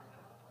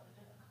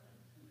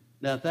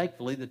 Now,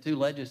 thankfully, the two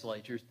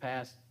legislatures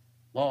passed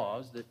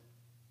laws that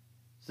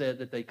said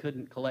that they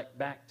couldn't collect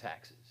back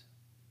taxes.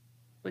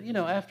 But, you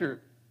know,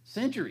 after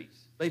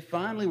centuries, they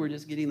finally were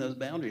just getting those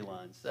boundary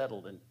lines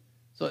settled. And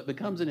so it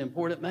becomes an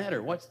important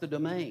matter. What's the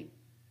domain?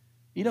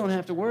 You don't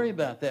have to worry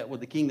about that with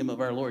the kingdom of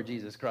our Lord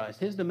Jesus Christ.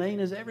 His domain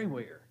is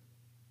everywhere.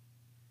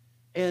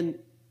 And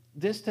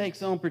this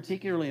takes on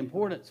particularly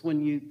importance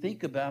when you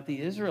think about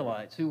the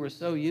Israelites who were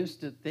so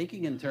used to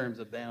thinking in terms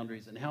of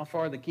boundaries and how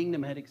far the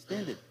kingdom had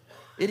extended.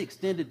 It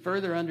extended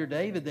further under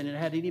David than it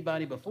had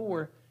anybody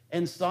before,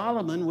 and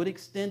Solomon would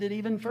extend it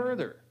even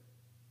further.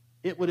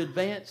 It would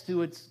advance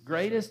to its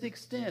greatest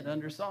extent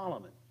under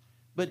Solomon.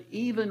 But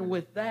even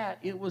with that,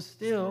 it was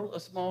still a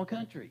small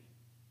country.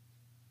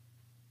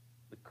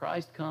 But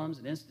Christ comes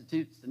and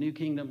institutes the new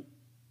kingdom,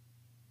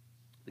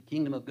 the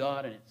kingdom of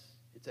God, and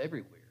it's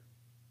everywhere.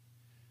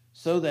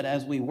 So that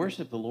as we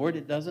worship the Lord,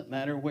 it doesn't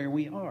matter where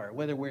we are,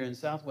 whether we're in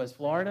Southwest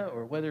Florida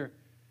or whether,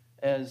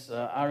 as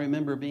I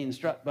remember being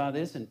struck by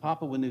this in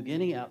Papua New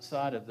Guinea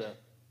outside of the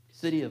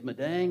city of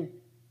Madang,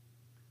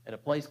 at a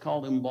place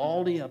called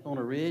Umbaldi up on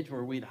a ridge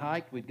where we'd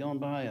hiked. We'd gone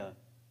by a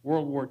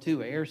World War II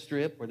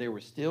airstrip where there were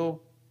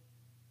still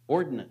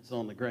ordnance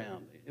on the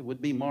ground. It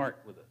would be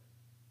marked with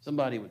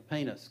somebody would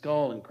paint a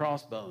skull and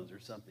crossbones or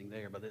something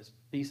there by this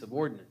piece of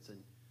ordnance.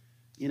 And,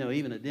 you know,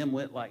 even a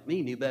dimwit like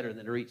me knew better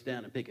than to reach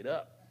down and pick it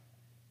up.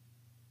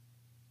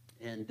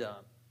 And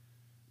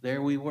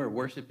there we were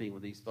worshiping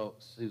with these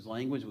folks whose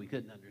language we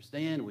couldn't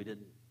understand. We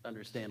didn't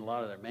understand a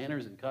lot of their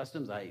manners and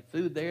customs. I ate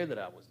food there that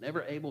I was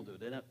never able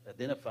to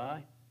identify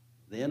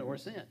then or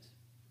since.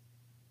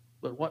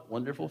 But what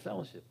wonderful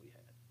fellowship we had.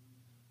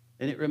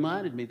 And it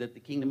reminded me that the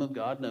kingdom of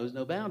God knows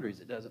no boundaries.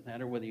 It doesn't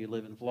matter whether you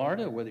live in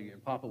Florida or whether you're in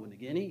Papua New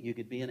Guinea. You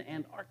could be in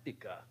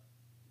Antarctica.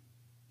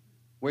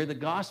 Where the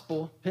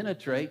gospel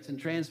penetrates and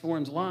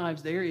transforms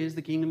lives, there is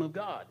the kingdom of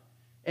God.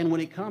 And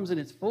when it comes in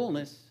its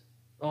fullness,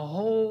 the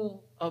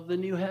whole of the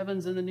new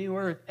heavens and the new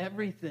earth,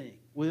 everything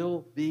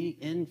will be,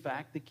 in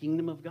fact, the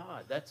kingdom of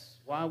God. That's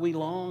why we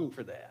long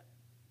for that.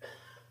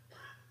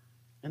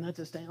 And that's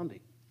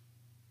astounding.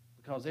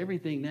 Because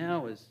everything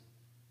now is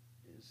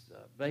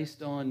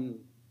based on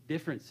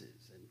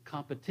differences and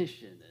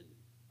competition and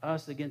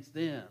us against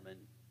them. And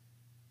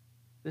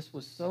this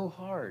was so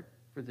hard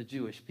for the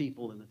Jewish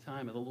people in the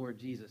time of the Lord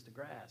Jesus to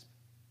grasp.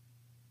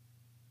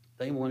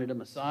 They wanted a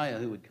Messiah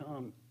who would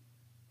come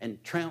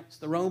and trounce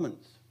the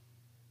Romans.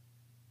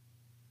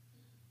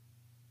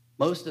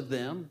 Most of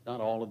them, not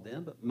all of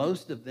them, but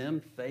most of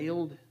them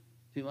failed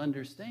to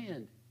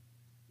understand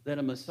that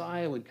a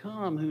Messiah would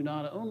come who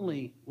not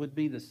only would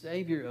be the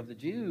Savior of the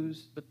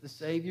Jews, but the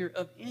Savior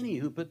of any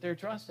who put their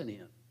trust in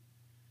him.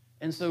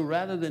 And so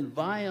rather than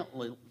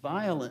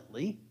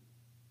violently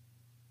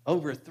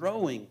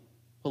overthrowing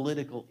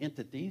political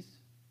entities,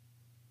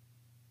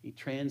 he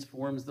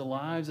transforms the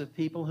lives of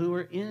people who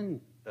are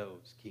in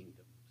those kingdoms,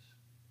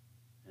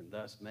 and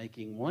thus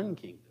making one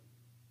kingdom.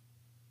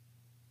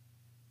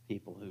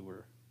 People who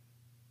were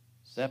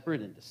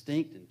separate and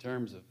distinct in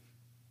terms of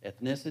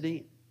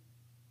ethnicity,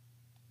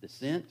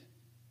 descent,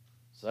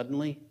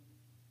 suddenly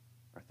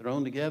are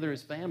thrown together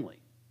as family.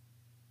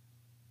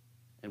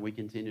 And we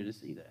continue to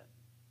see that.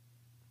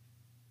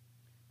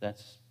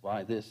 That's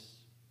why this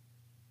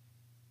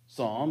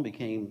psalm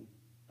became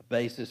a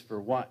basis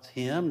for Watt's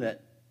hymn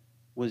that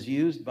was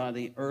used by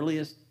the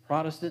earliest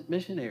Protestant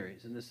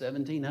missionaries in the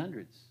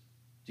 1700s.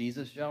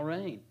 Jesus Shall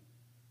Reign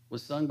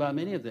was sung by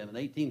many of them in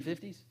the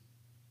 1850s.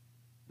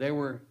 There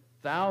were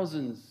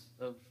thousands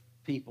of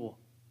people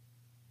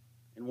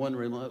in one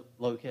remote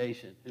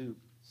location who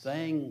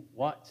sang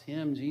Watt's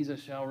hymn,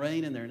 Jesus Shall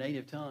Reign, in their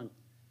native tongue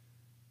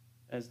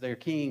as their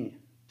king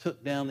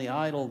took down the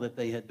idol that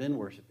they had been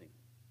worshiping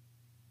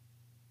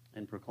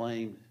and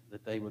proclaimed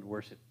that they would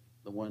worship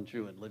the one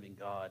true and living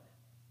God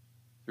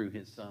through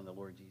his Son, the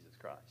Lord Jesus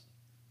Christ.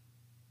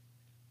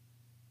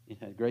 It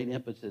had great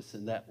impetus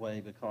in that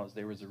way because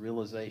there was a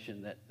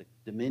realization that the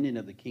dominion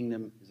of the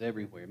kingdom is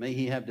everywhere. May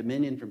he have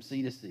dominion from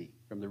sea to sea,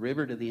 from the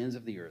river to the ends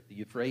of the earth. The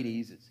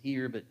Euphrates, it's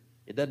here, but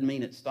it doesn't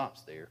mean it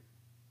stops there.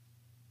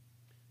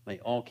 May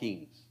all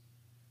kings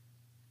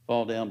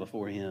fall down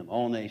before him,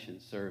 all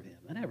nations serve him.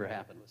 That never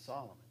happened with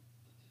Solomon,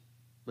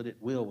 but it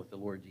will with the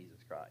Lord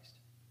Jesus Christ.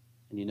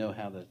 And you know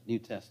how the New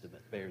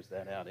Testament bears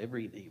that out.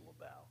 Every knee will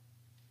bow.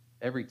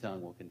 Every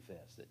tongue will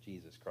confess that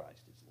Jesus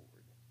Christ is Lord.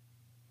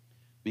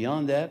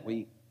 Beyond that,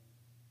 we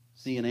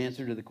see an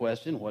answer to the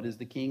question, what is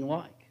the king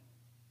like?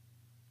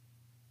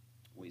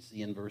 We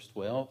see in verse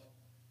 12,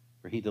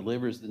 for he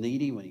delivers the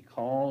needy when he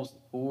calls the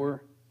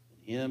poor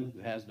and him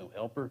who has no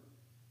helper.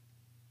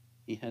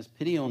 He has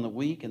pity on the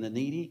weak and the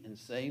needy and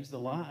saves the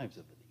lives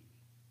of the needy.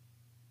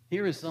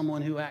 Here is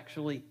someone who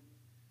actually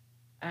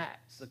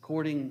acts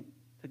according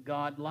to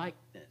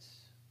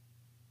God-likeness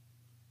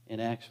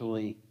and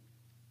actually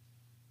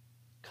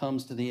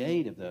comes to the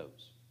aid of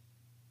those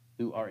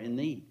who are in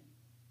need.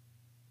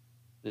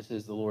 This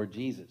is the Lord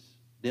Jesus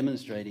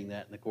demonstrating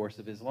that in the course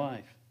of his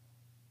life.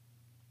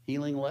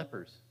 Healing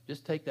lepers.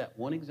 Just take that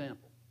one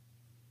example.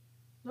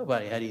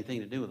 Nobody had anything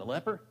to do with a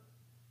leper.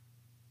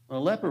 When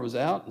a leper was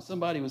out and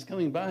somebody was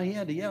coming by, he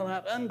had to yell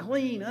out,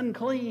 unclean,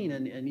 unclean,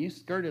 and you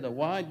skirted a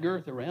wide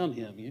girth around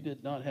him. You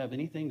did not have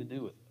anything to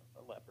do with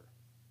a leper.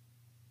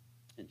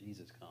 And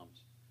Jesus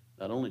comes.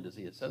 Not only does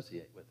he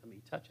associate with them,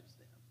 he touches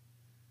them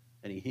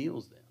and he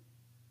heals them.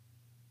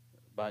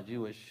 By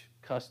Jewish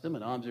custom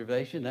and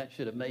observation, that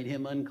should have made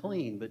him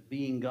unclean. But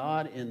being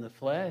God in the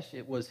flesh,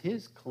 it was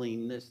his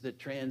cleanness that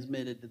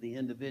transmitted to the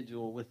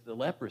individual with the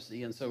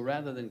leprosy. And so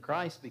rather than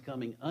Christ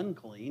becoming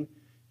unclean,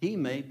 he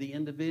made the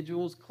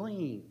individuals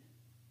clean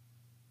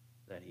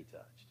that he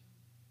touched.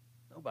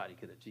 Nobody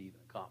could achieve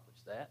and accomplish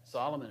that.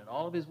 Solomon, in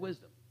all of his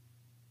wisdom,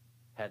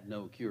 had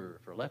no cure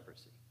for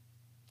leprosy.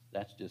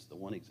 That's just the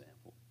one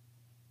example.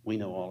 We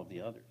know all of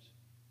the others.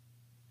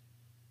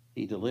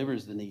 He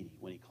delivers the needy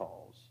when he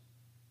calls.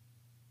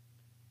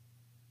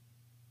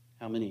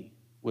 How many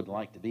would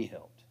like to be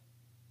helped,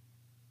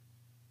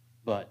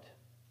 but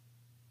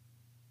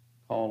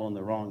call on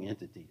the wrong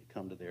entity to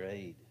come to their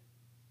aid?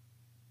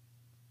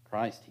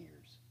 Christ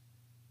hears.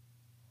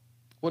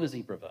 What does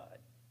he provide?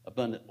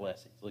 Abundant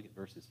blessings. Look at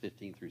verses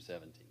 15 through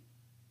 17.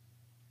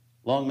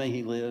 Long may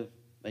he live.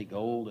 May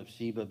gold of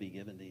Sheba be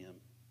given to him.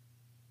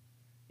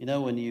 You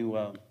know, when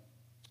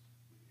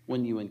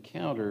you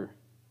encounter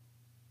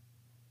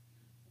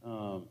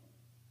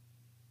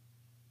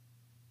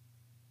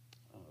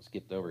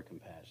skipped over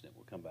compassionate.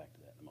 We'll come back to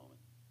that in a moment.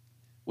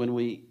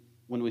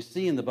 When we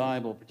see in the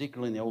Bible,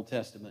 particularly in the Old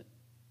Testament,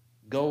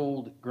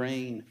 gold,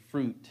 grain,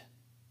 fruit,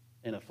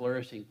 and a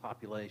flourishing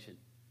population,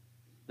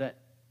 that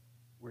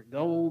where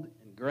gold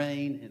and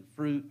grain and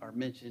fruit are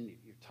mentioned,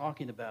 you're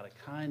talking about a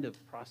kind of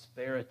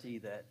prosperity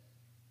that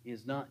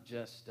is not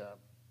just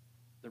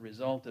the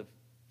result of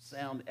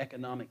sound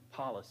economic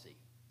policy.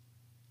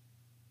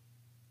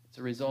 It's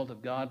a result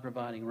of God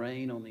providing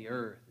rain on the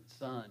earth and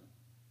sun.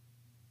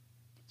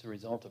 It's a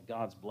result of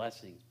God's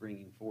blessings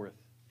bringing forth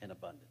an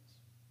abundance.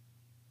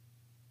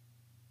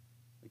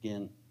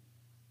 Again,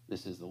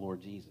 this is the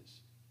Lord Jesus.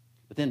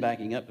 But then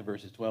backing up to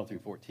verses 12 through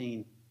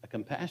 14, a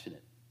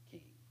compassionate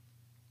king.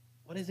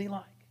 What is he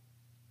like?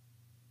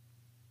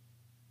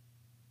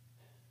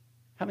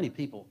 How many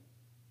people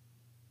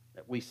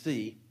that we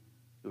see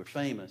who are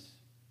famous,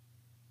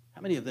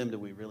 how many of them do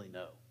we really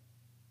know?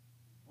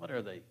 What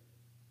are they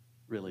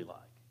really like?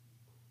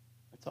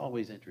 That's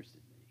always interested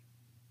me.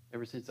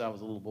 Ever since I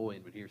was a little boy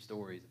and would hear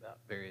stories about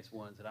various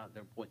ones, and I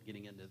don't point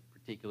getting into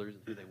particulars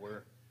and who they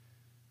were.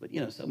 But,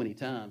 so many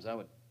times I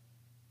would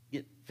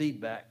get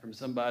feedback from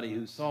somebody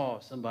who saw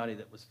somebody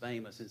that was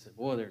famous and said,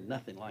 boy, they're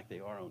nothing like they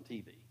are on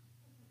TV.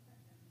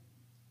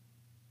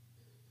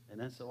 And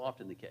that's so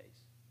often the case.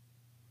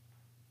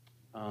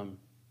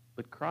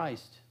 But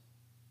Christ,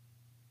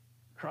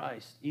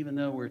 even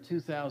though we're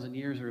 2,000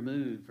 years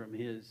removed from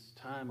his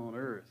time on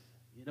earth,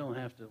 you don't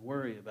have to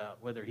worry about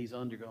whether he's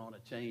undergone a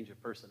change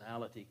of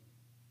personality,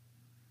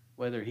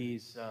 whether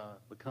he's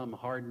become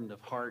hardened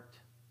of heart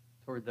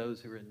toward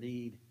those who are in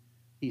need.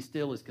 He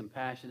still is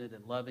compassionate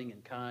and loving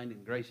and kind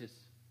and gracious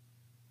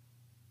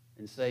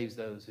and saves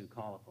those who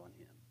call upon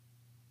him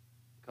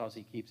because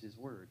he keeps his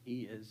word.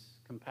 He is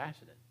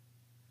compassionate.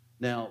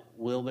 Now,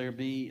 will there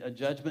be a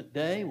judgment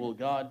day? Will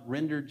God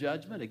render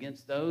judgment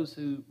against those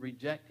who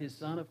reject his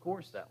Son? Of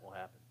course that will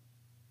happen.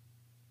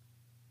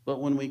 But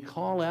when we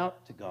call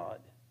out to God,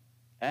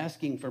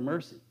 asking for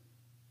mercy,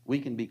 we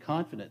can be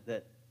confident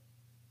that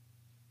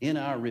in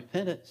our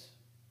repentance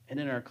and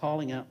in our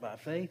calling out by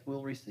faith,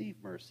 we'll receive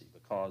mercy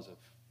because of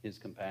his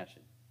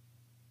compassion.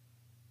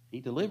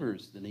 He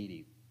delivers the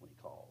needy when he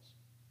calls.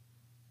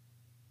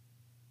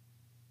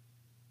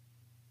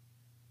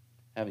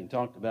 Having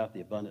talked about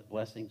the abundant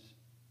blessings,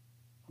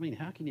 I mean,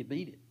 how can you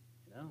beat it,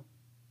 you know?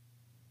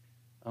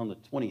 On the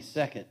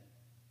 22nd,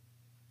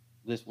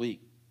 this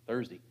week,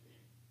 Thursday,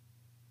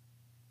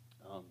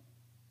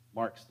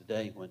 marks the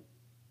day when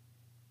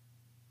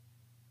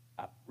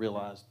I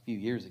realized a few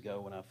years ago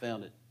when I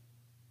found it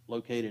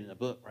located in a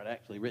book where I'd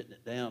actually written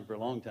it down for a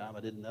long time.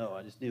 I didn't know.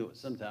 I just knew it was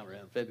sometime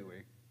around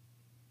February.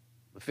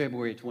 But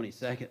February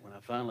 22nd, when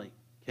I finally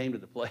came to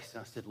the place,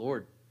 I said,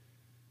 Lord,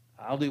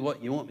 I'll do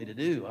what you want me to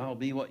do. I'll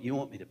be what you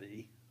want me to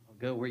be. I'll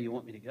go where you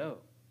want me to go.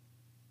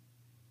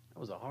 That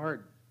was a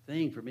hard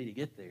thing for me to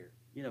get there.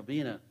 You know,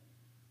 being a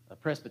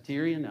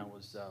Presbyterian, I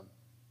was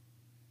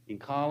in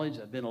college.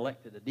 I'd been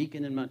elected a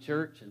deacon in my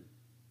church and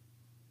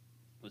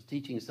was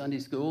teaching Sunday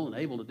school and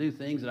able to do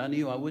things that I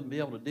knew I wouldn't be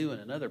able to do in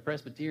another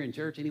Presbyterian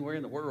church anywhere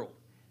in the world,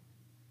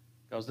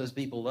 because those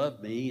people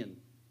loved me and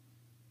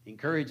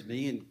encouraged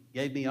me and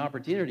gave me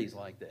opportunities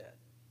like that.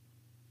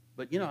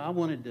 But, you know, I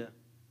wanted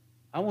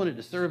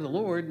to serve the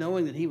Lord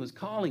knowing that he was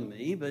calling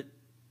me, but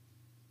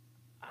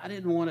I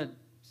didn't want to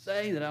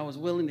say that I was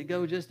willing to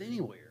go just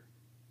anywhere.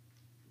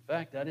 In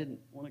fact, I didn't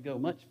want to go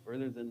much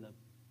further than the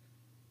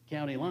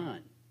county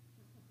line.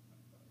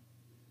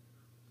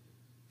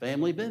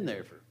 Family been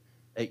there for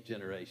 8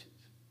 generations.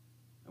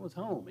 That was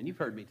home. And you've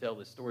heard me tell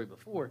this story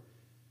before,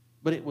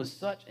 but it was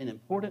such an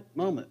important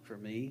moment for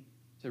me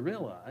to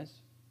realize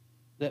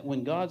that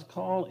when God's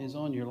call is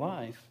on your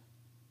life,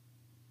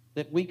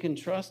 that we can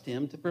trust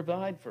him to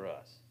provide for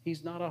us.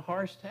 He's not a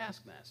harsh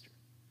taskmaster.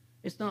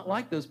 It's not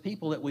like those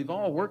people that we've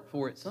all worked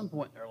for at some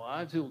point in our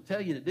lives who will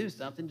tell you to do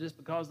something just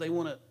because they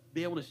want to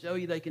be able to show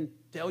you they can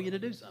tell you to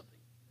do something.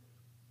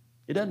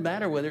 It doesn't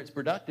matter whether it's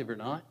productive or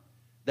not.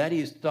 Daddy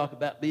used to talk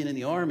about being in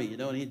the Army, you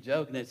know, and he'd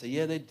joke, and they'd say,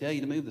 yeah, they'd tell you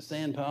to move the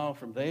sand pile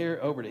from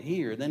there over to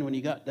here. And then when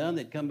you got done,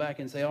 they'd come back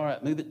and say, all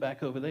right, move it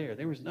back over there.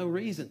 There was no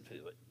reason to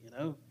it, you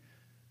know,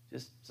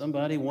 just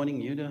somebody wanting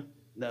you to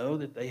know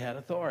that they had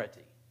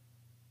authority.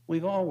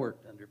 We've all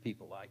worked under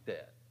people like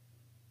that.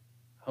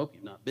 I hope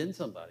you've not been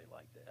somebody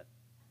like that.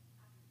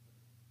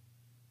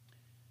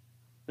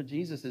 But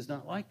Jesus is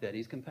not like that.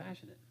 He's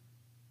compassionate.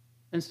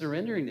 And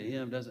surrendering to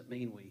him doesn't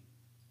mean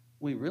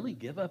we really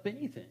give up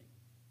anything.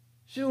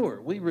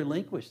 Sure, we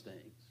relinquish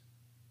things,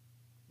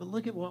 but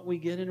look at what we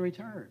get in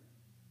return,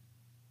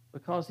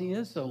 because he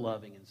is so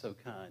loving and so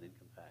kind and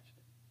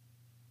compassionate.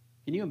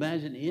 Can you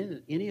imagine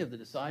any of the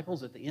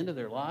disciples at the end of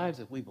their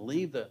lives, if we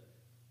believe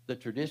the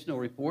traditional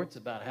reports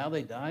about how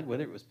they died,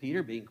 whether it was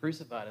Peter being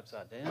crucified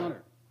upside down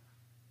or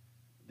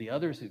the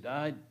others who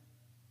died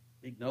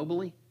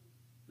ignobly,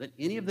 that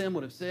any of them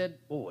would have said,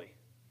 boy,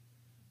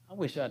 I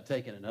wish I'd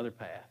taken another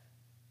path.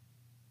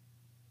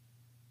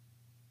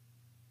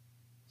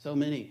 So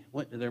many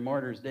went to their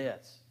martyrs'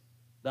 deaths,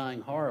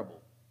 dying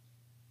horrible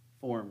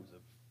forms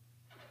of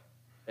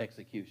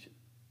execution,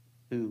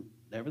 who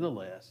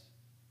nevertheless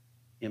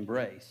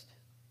embraced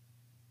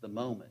the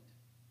moment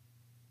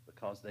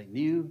because they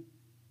knew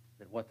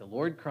that what the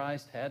Lord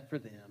Christ had for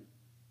them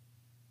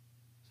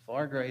was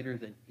far greater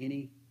than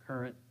any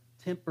current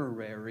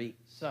temporary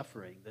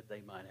suffering that they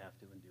might have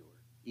to endure,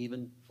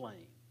 even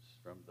flames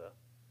from the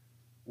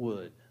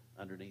wood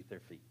underneath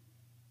their feet.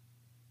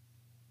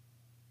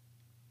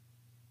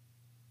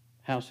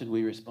 How should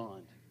we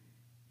respond?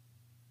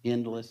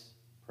 Endless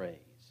praise.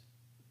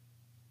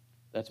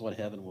 That's what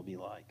heaven will be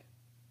like.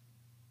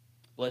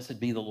 Blessed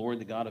be the Lord,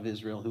 the God of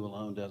Israel, who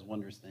alone does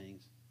wondrous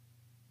things.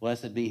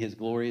 Blessed be his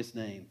glorious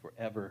name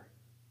forever.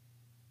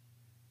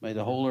 May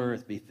the whole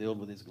earth be filled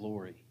with his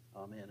glory.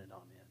 Amen and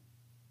amen.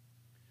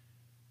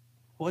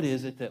 What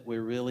is it that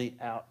we're really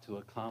out to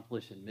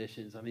accomplish in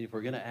missions? I mean, if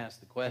we're going to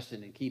ask the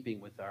question in keeping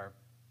with our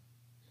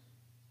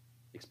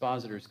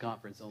expositors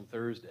conference on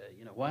Thursday,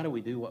 you know, why do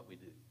we do what we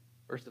do?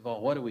 First of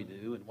all, what do we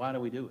do and why do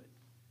we do it?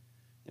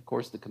 Of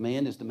course, the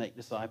command is to make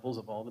disciples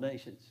of all the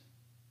nations.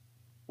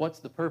 What's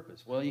the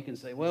purpose? Well, you can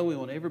say, well, we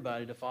want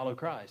everybody to follow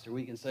Christ. Or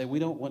we can say, we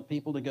don't want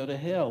people to go to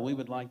hell. We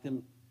would like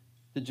them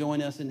to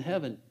join us in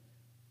heaven.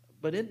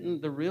 But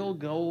isn't the real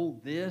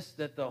goal this,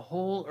 that the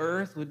whole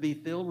earth would be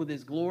filled with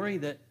his glory,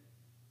 that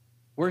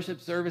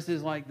worship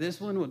services like this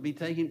one would be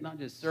taking, not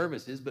just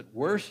services, but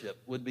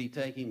worship would be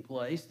taking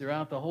place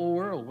throughout the whole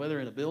world, whether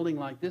in a building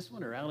like this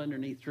one or out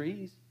underneath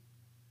trees?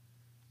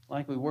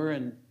 Like we were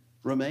in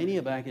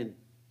Romania back in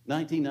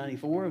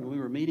 1994, and we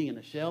were meeting in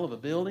a shell of a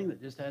building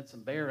that just had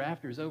some bare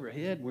rafters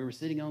overhead. We were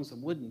sitting on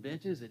some wooden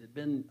benches. It had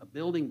been a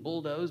building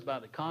bulldozed by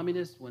the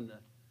communists when the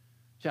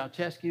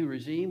Ceausescu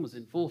regime was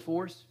in full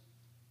force.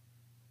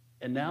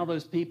 And now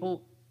those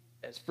people,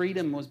 as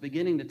freedom was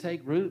beginning to take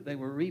root, they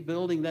were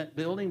rebuilding that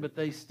building, but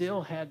they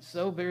still had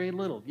so very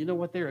little. You know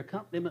what their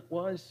accompaniment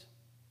was?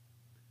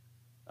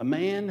 A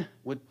man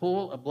would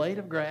pull a blade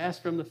of grass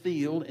from the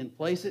field and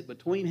place it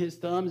between his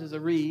thumbs as a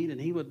reed,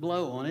 and he would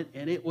blow on it,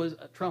 and it was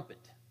a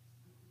trumpet.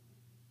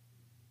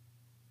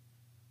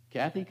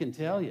 Kathy can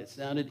tell you it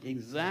sounded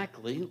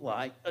exactly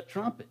like a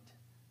trumpet.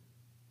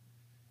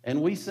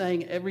 And we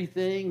sang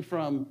everything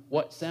from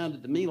what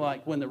sounded to me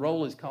like when the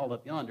roll is called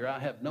up yonder. I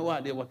have no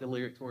idea what the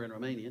lyrics were in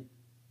Romanian.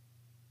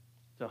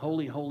 To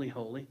holy, holy,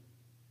 holy.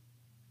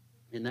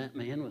 And that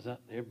man was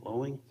up there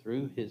blowing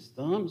through his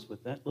thumbs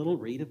with that little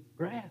reed of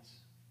grass.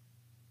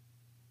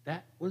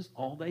 That was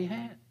all they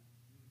had.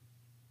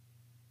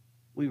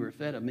 We were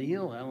fed a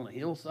meal out on a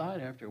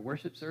hillside after a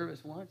worship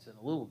service once in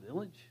a little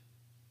village.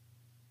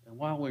 And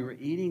while we were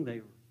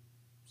eating,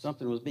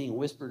 something was being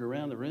whispered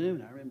around the room.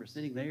 And I remember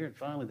sitting there, and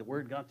finally the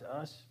word got to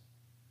us,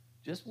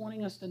 just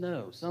wanting us to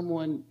know.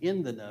 Someone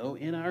in the know,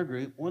 in our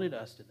group, wanted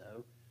us to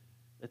know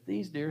that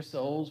these dear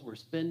souls were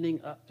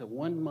spending up to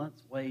 1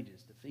 month's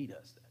wages to feed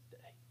us that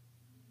day.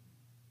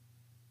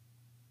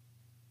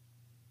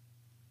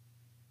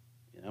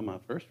 You know, my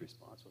first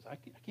response was, I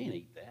can't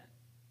eat that.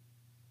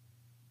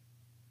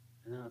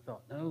 And then I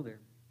thought, no, they're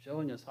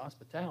showing us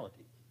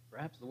hospitality.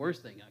 Perhaps the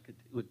worst thing I could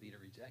do would be to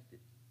reject it.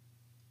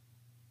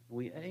 And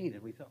we ate,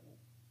 and we thought, well,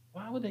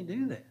 why would they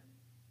do that?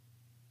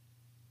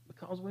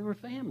 Because we were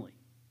family.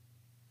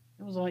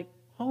 It was like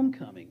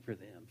homecoming for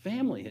them.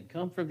 Family had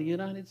come from the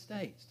United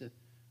States to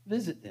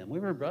visit them. We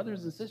were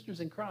brothers and sisters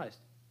in Christ.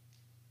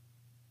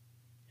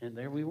 And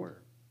there we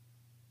were.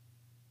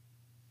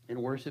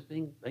 In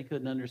worshiping, they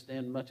couldn't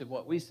understand much of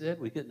what we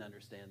said. We couldn't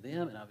understand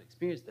them, and I've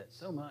experienced that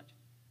so much,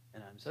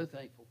 and I'm so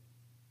thankful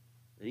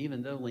that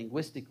even though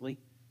linguistically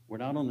we're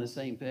not on the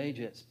same page,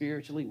 yet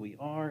spiritually we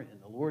are,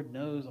 and the Lord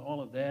knows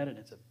all of that, and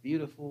it's a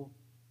beautiful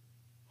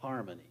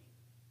harmony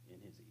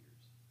in his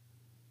ears.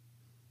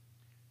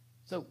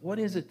 So what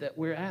is it that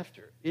we're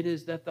after? It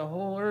is that the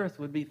whole earth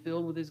would be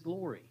filled with his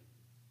glory.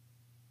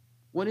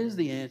 What is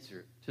the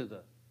answer to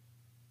the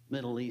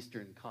Middle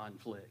Eastern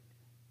conflict?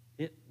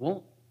 It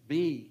won't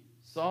be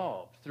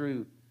solved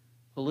through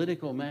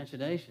political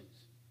machinations.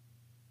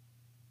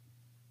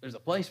 There's a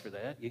place for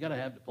that. You got to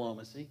have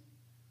diplomacy.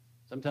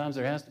 Sometimes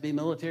there has to be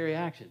military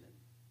action.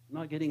 I'm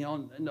not getting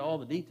into all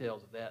the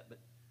details of that, but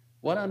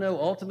what I know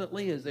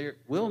ultimately is there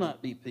will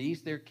not be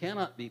peace. There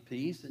cannot be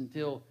peace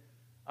until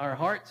our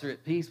hearts are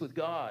at peace with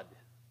God.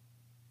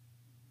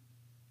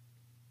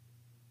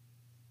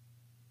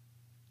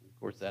 Of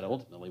course, that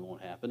ultimately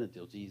won't happen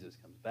until Jesus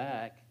comes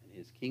back and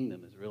his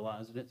kingdom is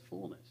realized in its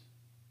fullness.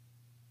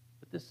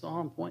 But this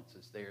psalm points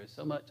us there, as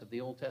so much of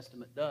the Old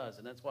Testament does,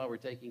 and that's why we're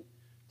taking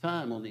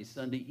time on these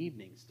Sunday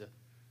evenings to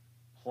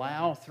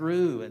plow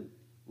through and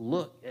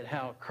look at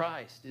how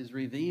Christ is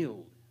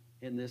revealed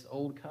in this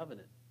old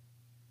covenant,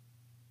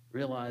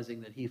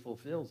 realizing that he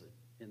fulfills it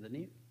in the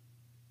new.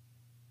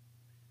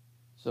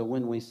 So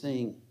when we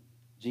sing,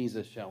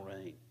 Jesus shall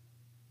reign,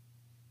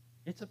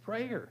 it's a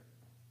prayer.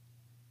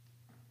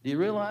 Do you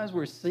realize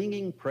we're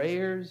singing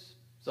prayers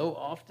so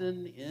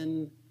often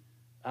in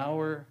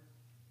our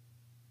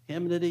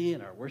hymnody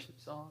and our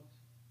worship songs?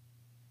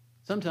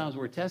 Sometimes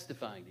we're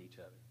testifying to each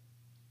other.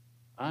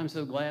 I'm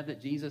so glad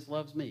that Jesus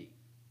loves me.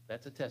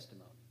 That's a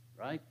testimony,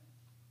 right?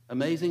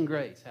 Amazing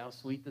grace, how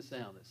sweet the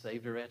sound that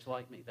saved a wretch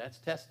like me. That's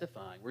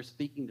testifying. We're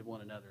speaking to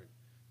one another in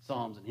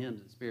psalms and hymns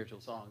and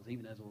spiritual songs,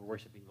 even as we're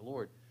worshiping the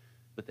Lord.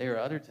 But there are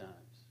other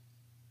times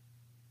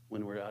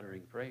when we're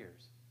uttering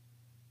prayers.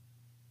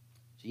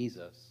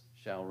 Jesus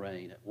shall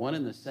reign. At one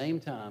and the same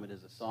time, it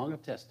is a song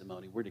of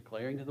testimony. We're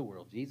declaring to the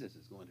world, Jesus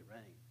is going to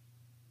reign.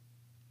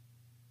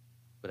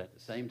 But at the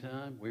same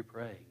time, we're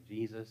praying,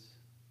 Jesus,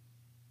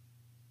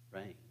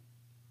 reign.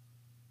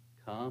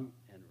 Come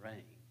and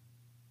reign.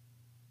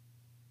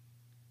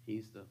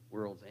 He's the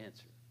world's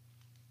answer.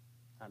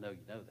 I know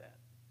you know that.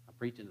 I'm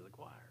preaching to the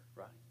choir,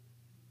 right?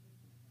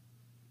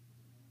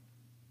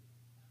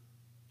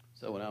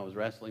 So when I was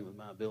wrestling with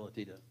my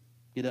ability to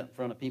get up in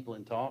front of people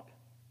and talk,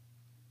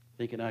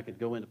 thinking I could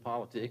go into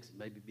politics and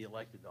maybe be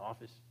elected to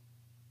office,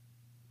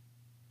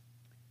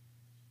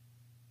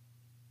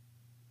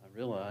 I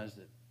realized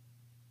that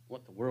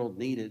what the world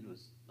needed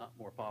was not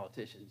more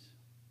politicians.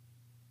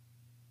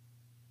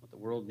 What the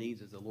world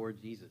needs is the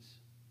Lord Jesus.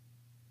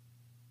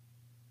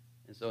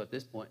 And so at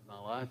this point in my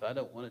life, I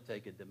don't want to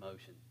take a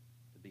demotion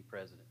to be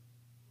president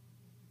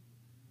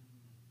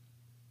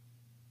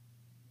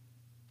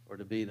or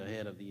to be the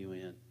head of the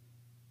UN.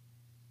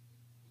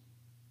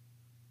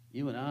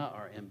 You and I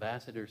are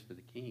ambassadors for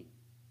the King.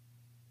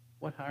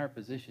 What higher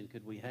position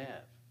could we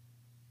have?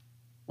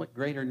 What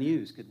greater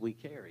news could we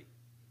carry?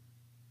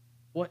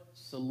 What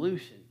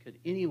solution could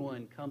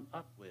anyone come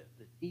up with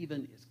that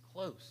even is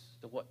close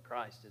to what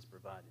Christ has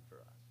provided for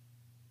us?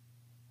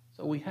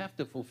 So we have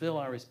to fulfill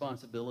our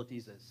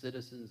responsibilities as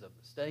citizens of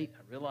the state.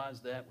 I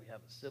realize that. We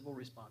have a civil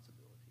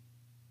responsibility.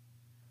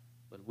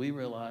 But we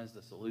realize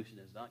the solution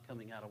is not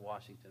coming out of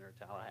Washington or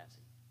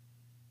Tallahassee.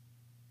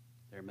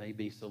 There may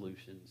be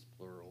solutions,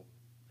 plural,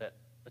 that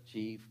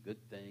achieve good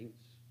things.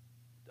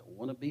 Don't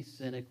want to be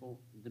cynical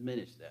and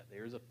diminish that.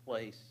 There's a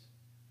place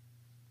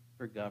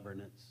for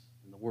governance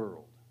in the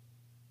world.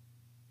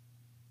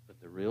 But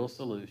the real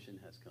solution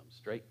has come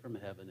straight from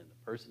heaven in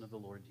the person of the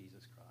Lord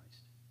Jesus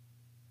Christ.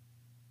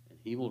 And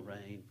he will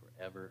reign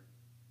forever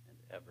and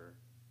ever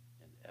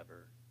and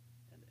ever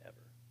and ever.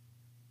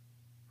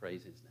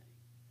 praise his name.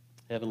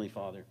 Heavenly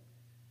Father,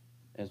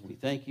 as we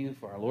thank you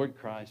for our Lord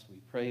Christ,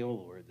 we pray, O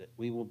Lord, that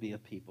we will be a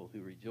people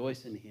who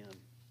rejoice in him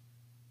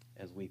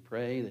as we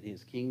pray that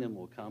his kingdom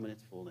will come in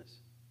its fullness.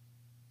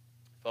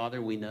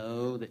 Father, we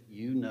know that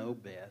you know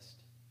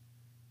best.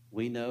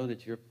 We know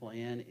that your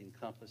plan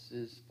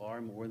encompasses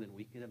far more than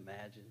we can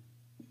imagine.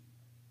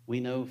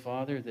 We know,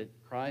 Father, that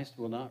Christ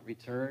will not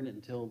return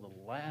until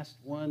the last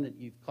one that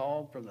you've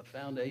called from the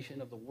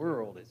foundation of the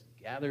world is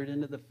gathered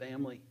into the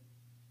family.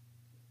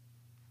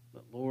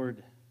 But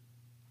Lord,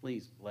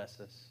 please bless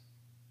us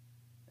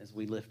as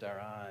we lift our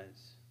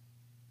eyes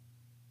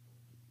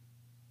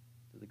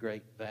to the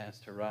great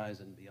vast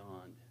horizon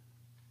beyond.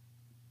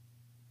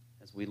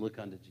 As we look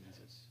unto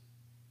Jesus,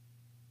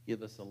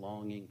 give us a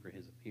longing for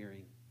his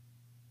appearing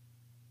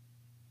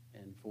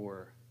and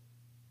for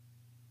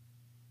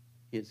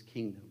his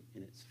kingdom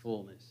in its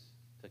fullness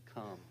to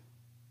come.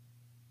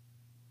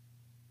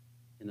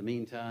 In the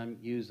meantime,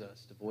 use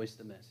us to voice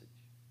the message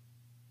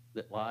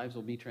that lives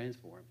will be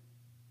transformed,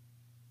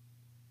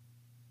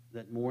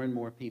 that more and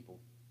more people,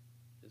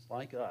 just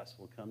like us,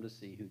 will come to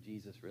see who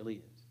Jesus really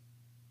is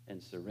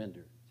and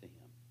surrender to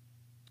him.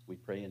 We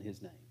pray in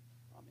his name.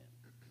 Amen.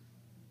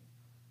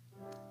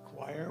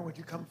 Choir, would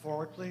you come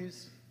forward,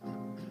 please?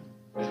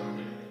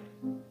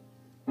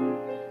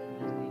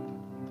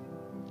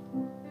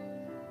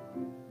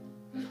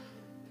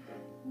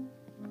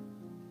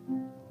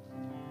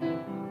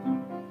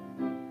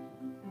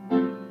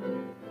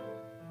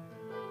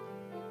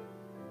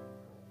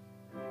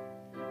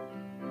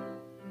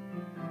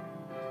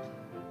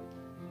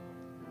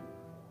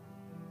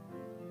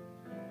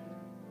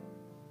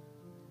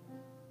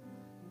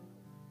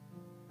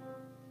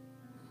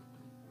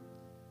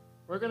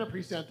 We're going to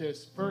present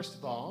this, first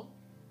of all.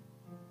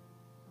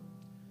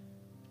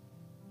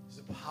 It's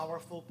a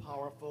powerful,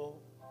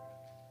 powerful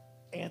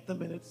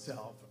anthem in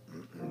itself.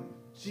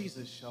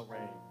 Jesus shall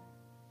reign.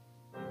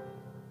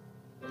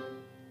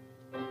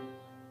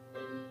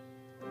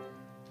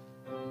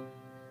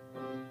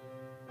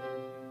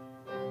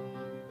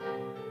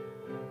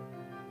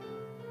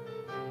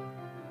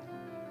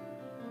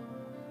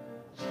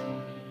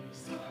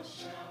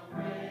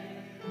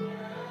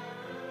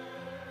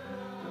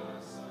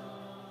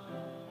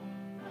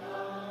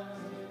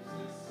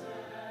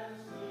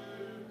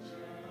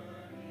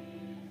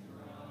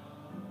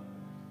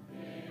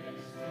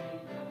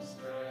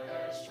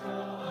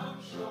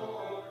 From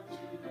shore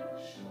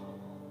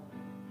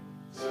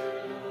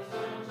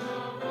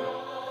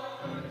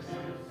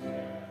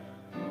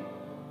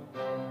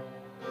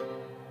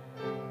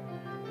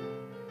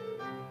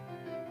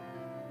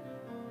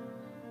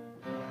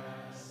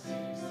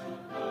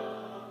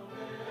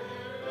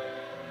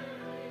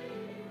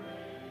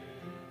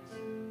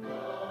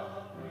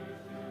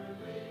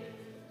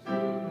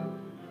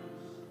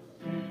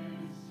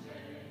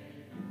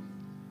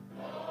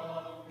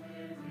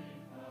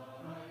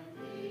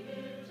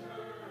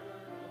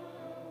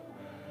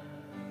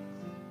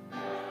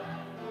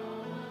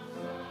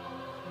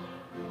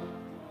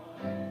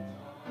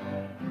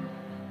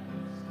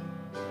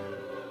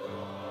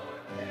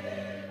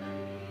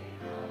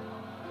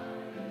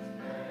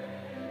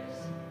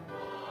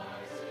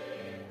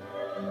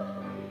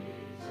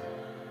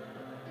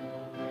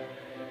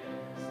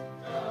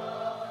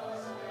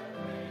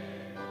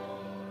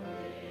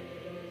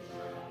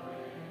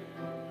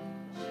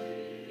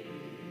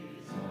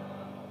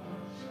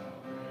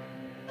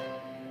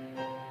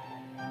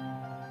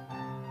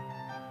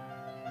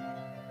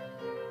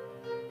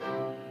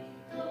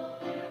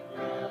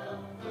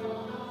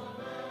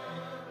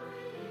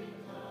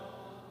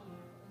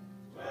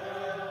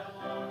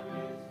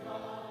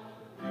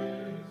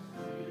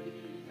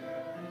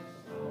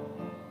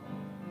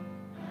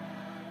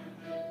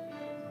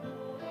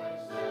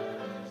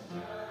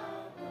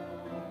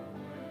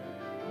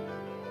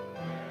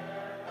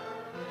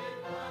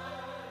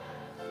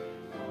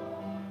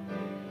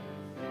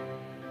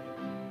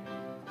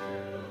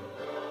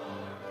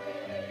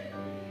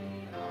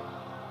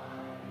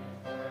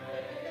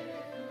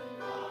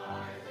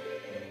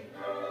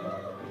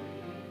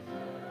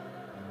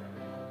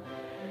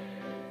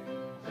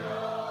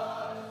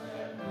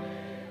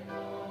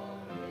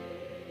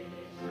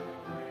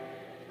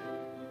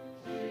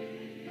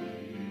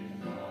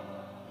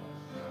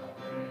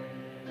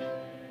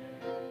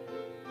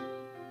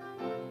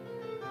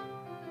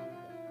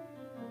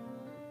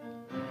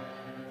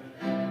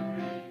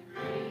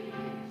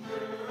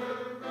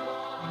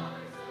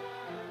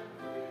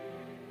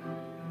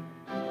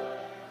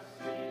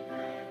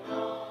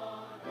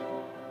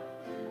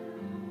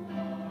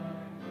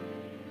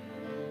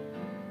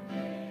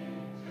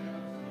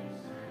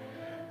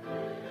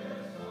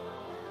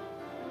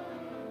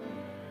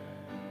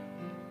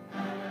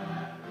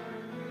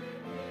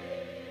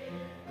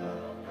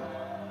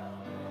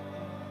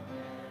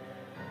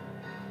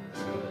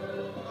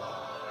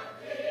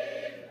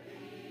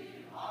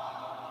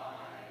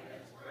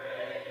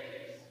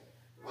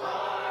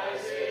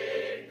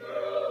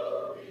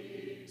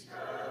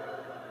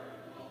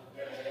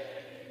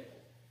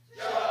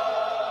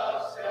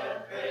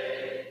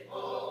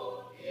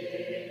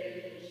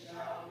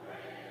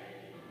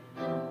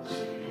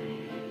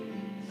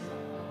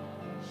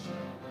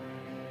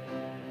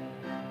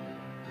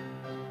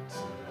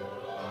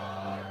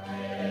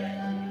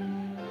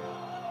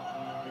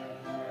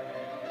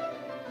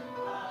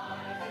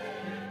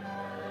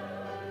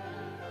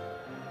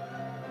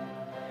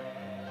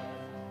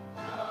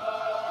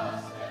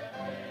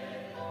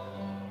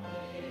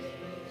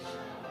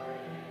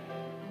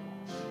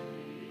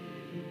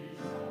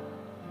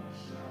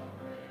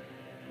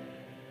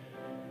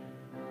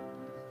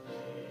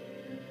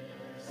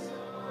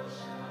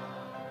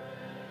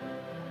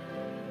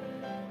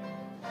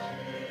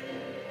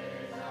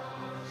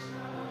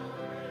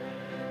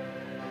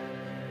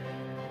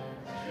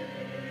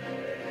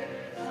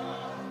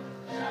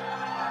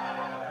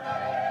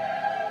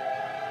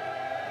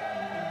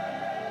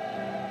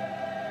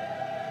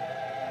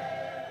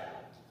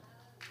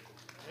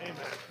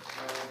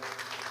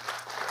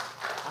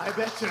I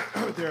bet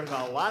you there's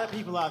a lot of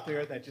people out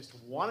there that just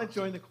want to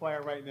join the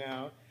choir right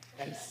now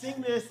and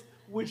sing this.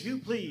 Would you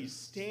please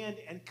stand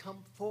and come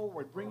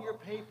forward? Bring your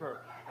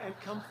paper and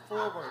come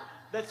forward.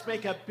 Let's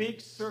make a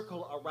big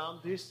circle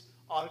around this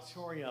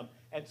auditorium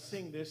and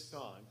sing this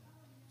song.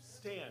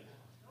 Stand.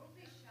 Don't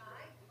be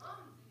shy. Come.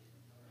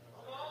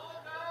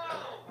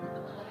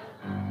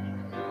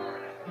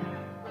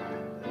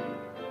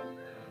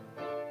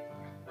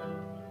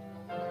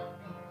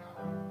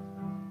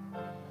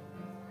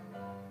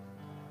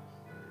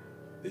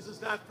 This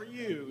is not for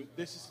you.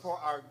 This is for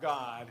our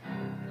God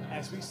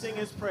as we sing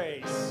his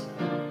praise.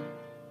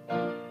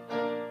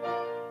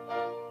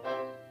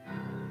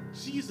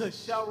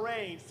 Jesus shall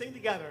reign. Sing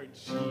together.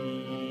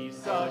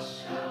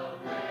 Jesus shall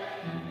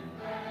reign.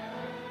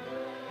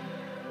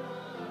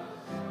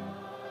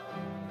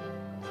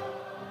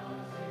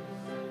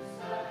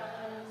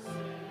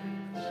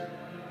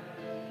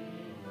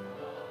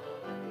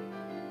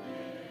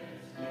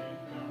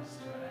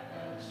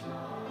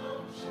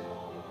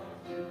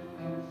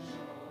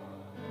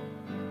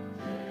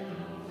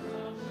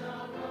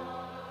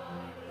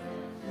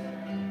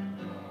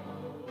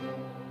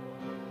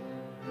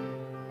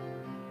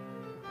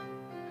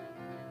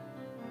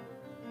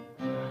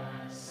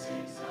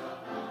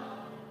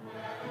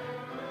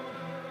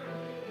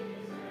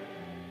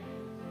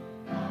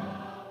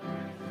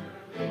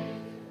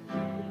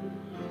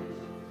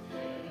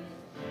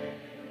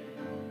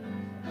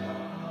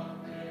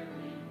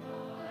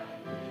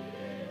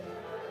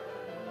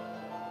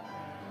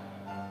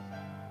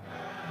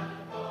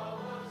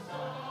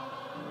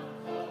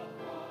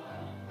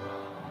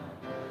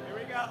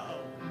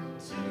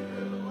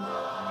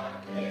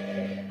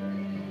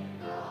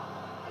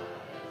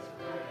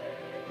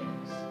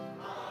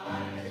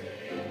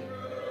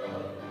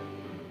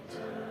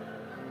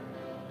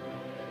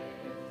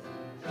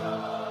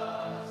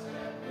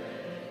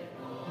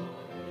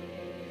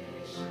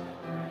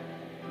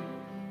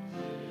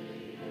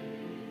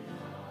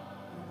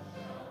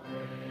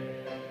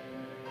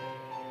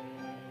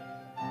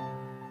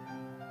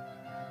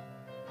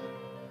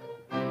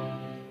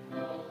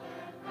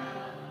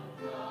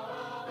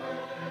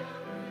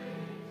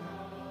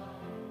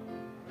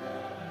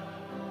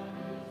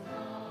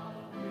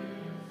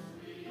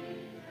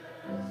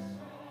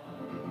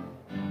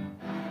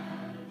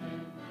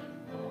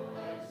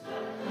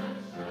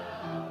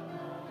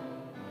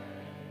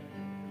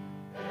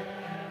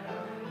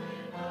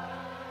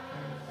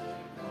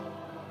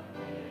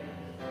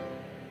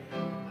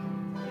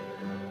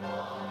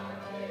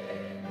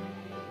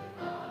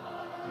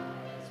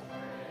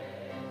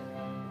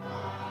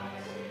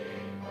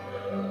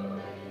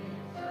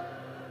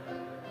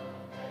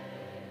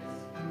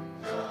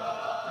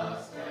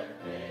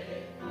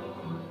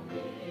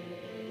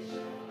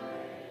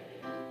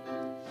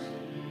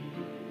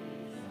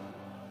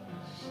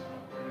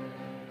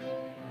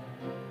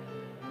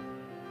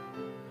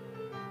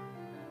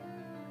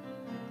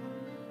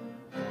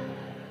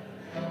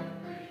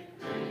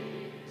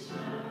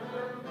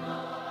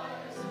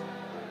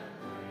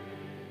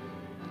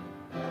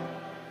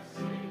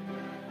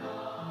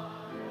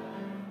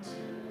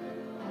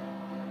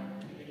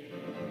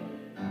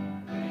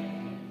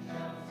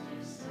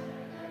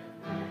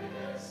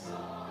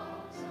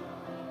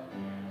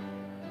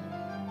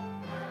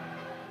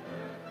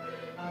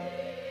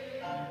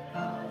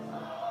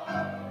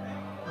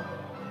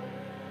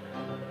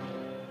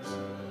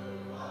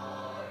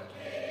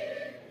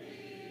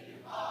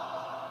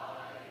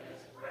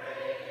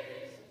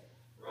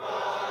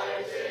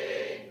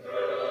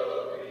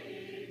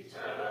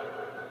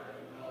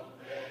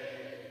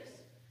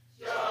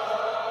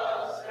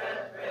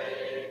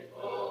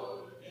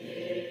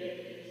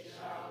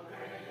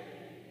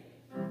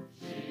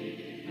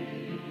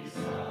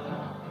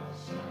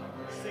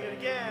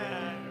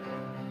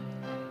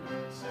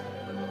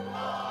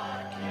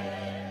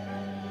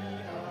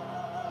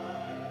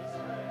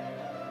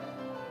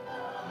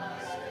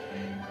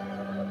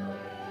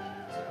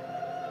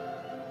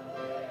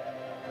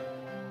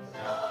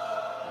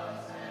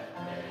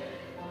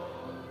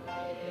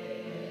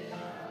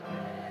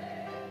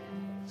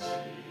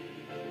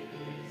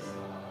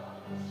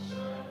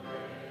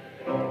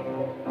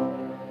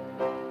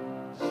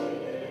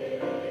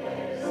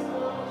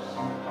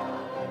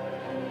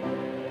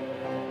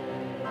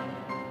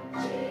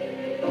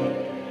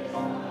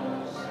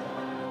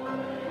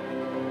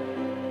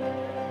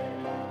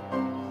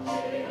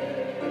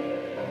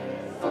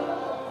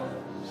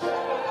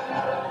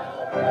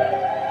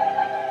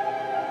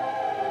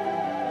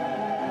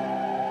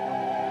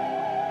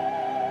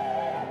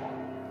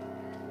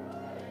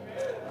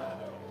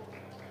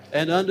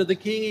 And unto the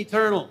King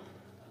eternal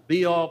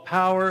be all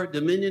power,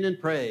 dominion, and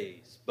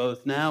praise,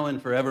 both now and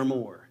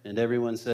forevermore. And everyone said,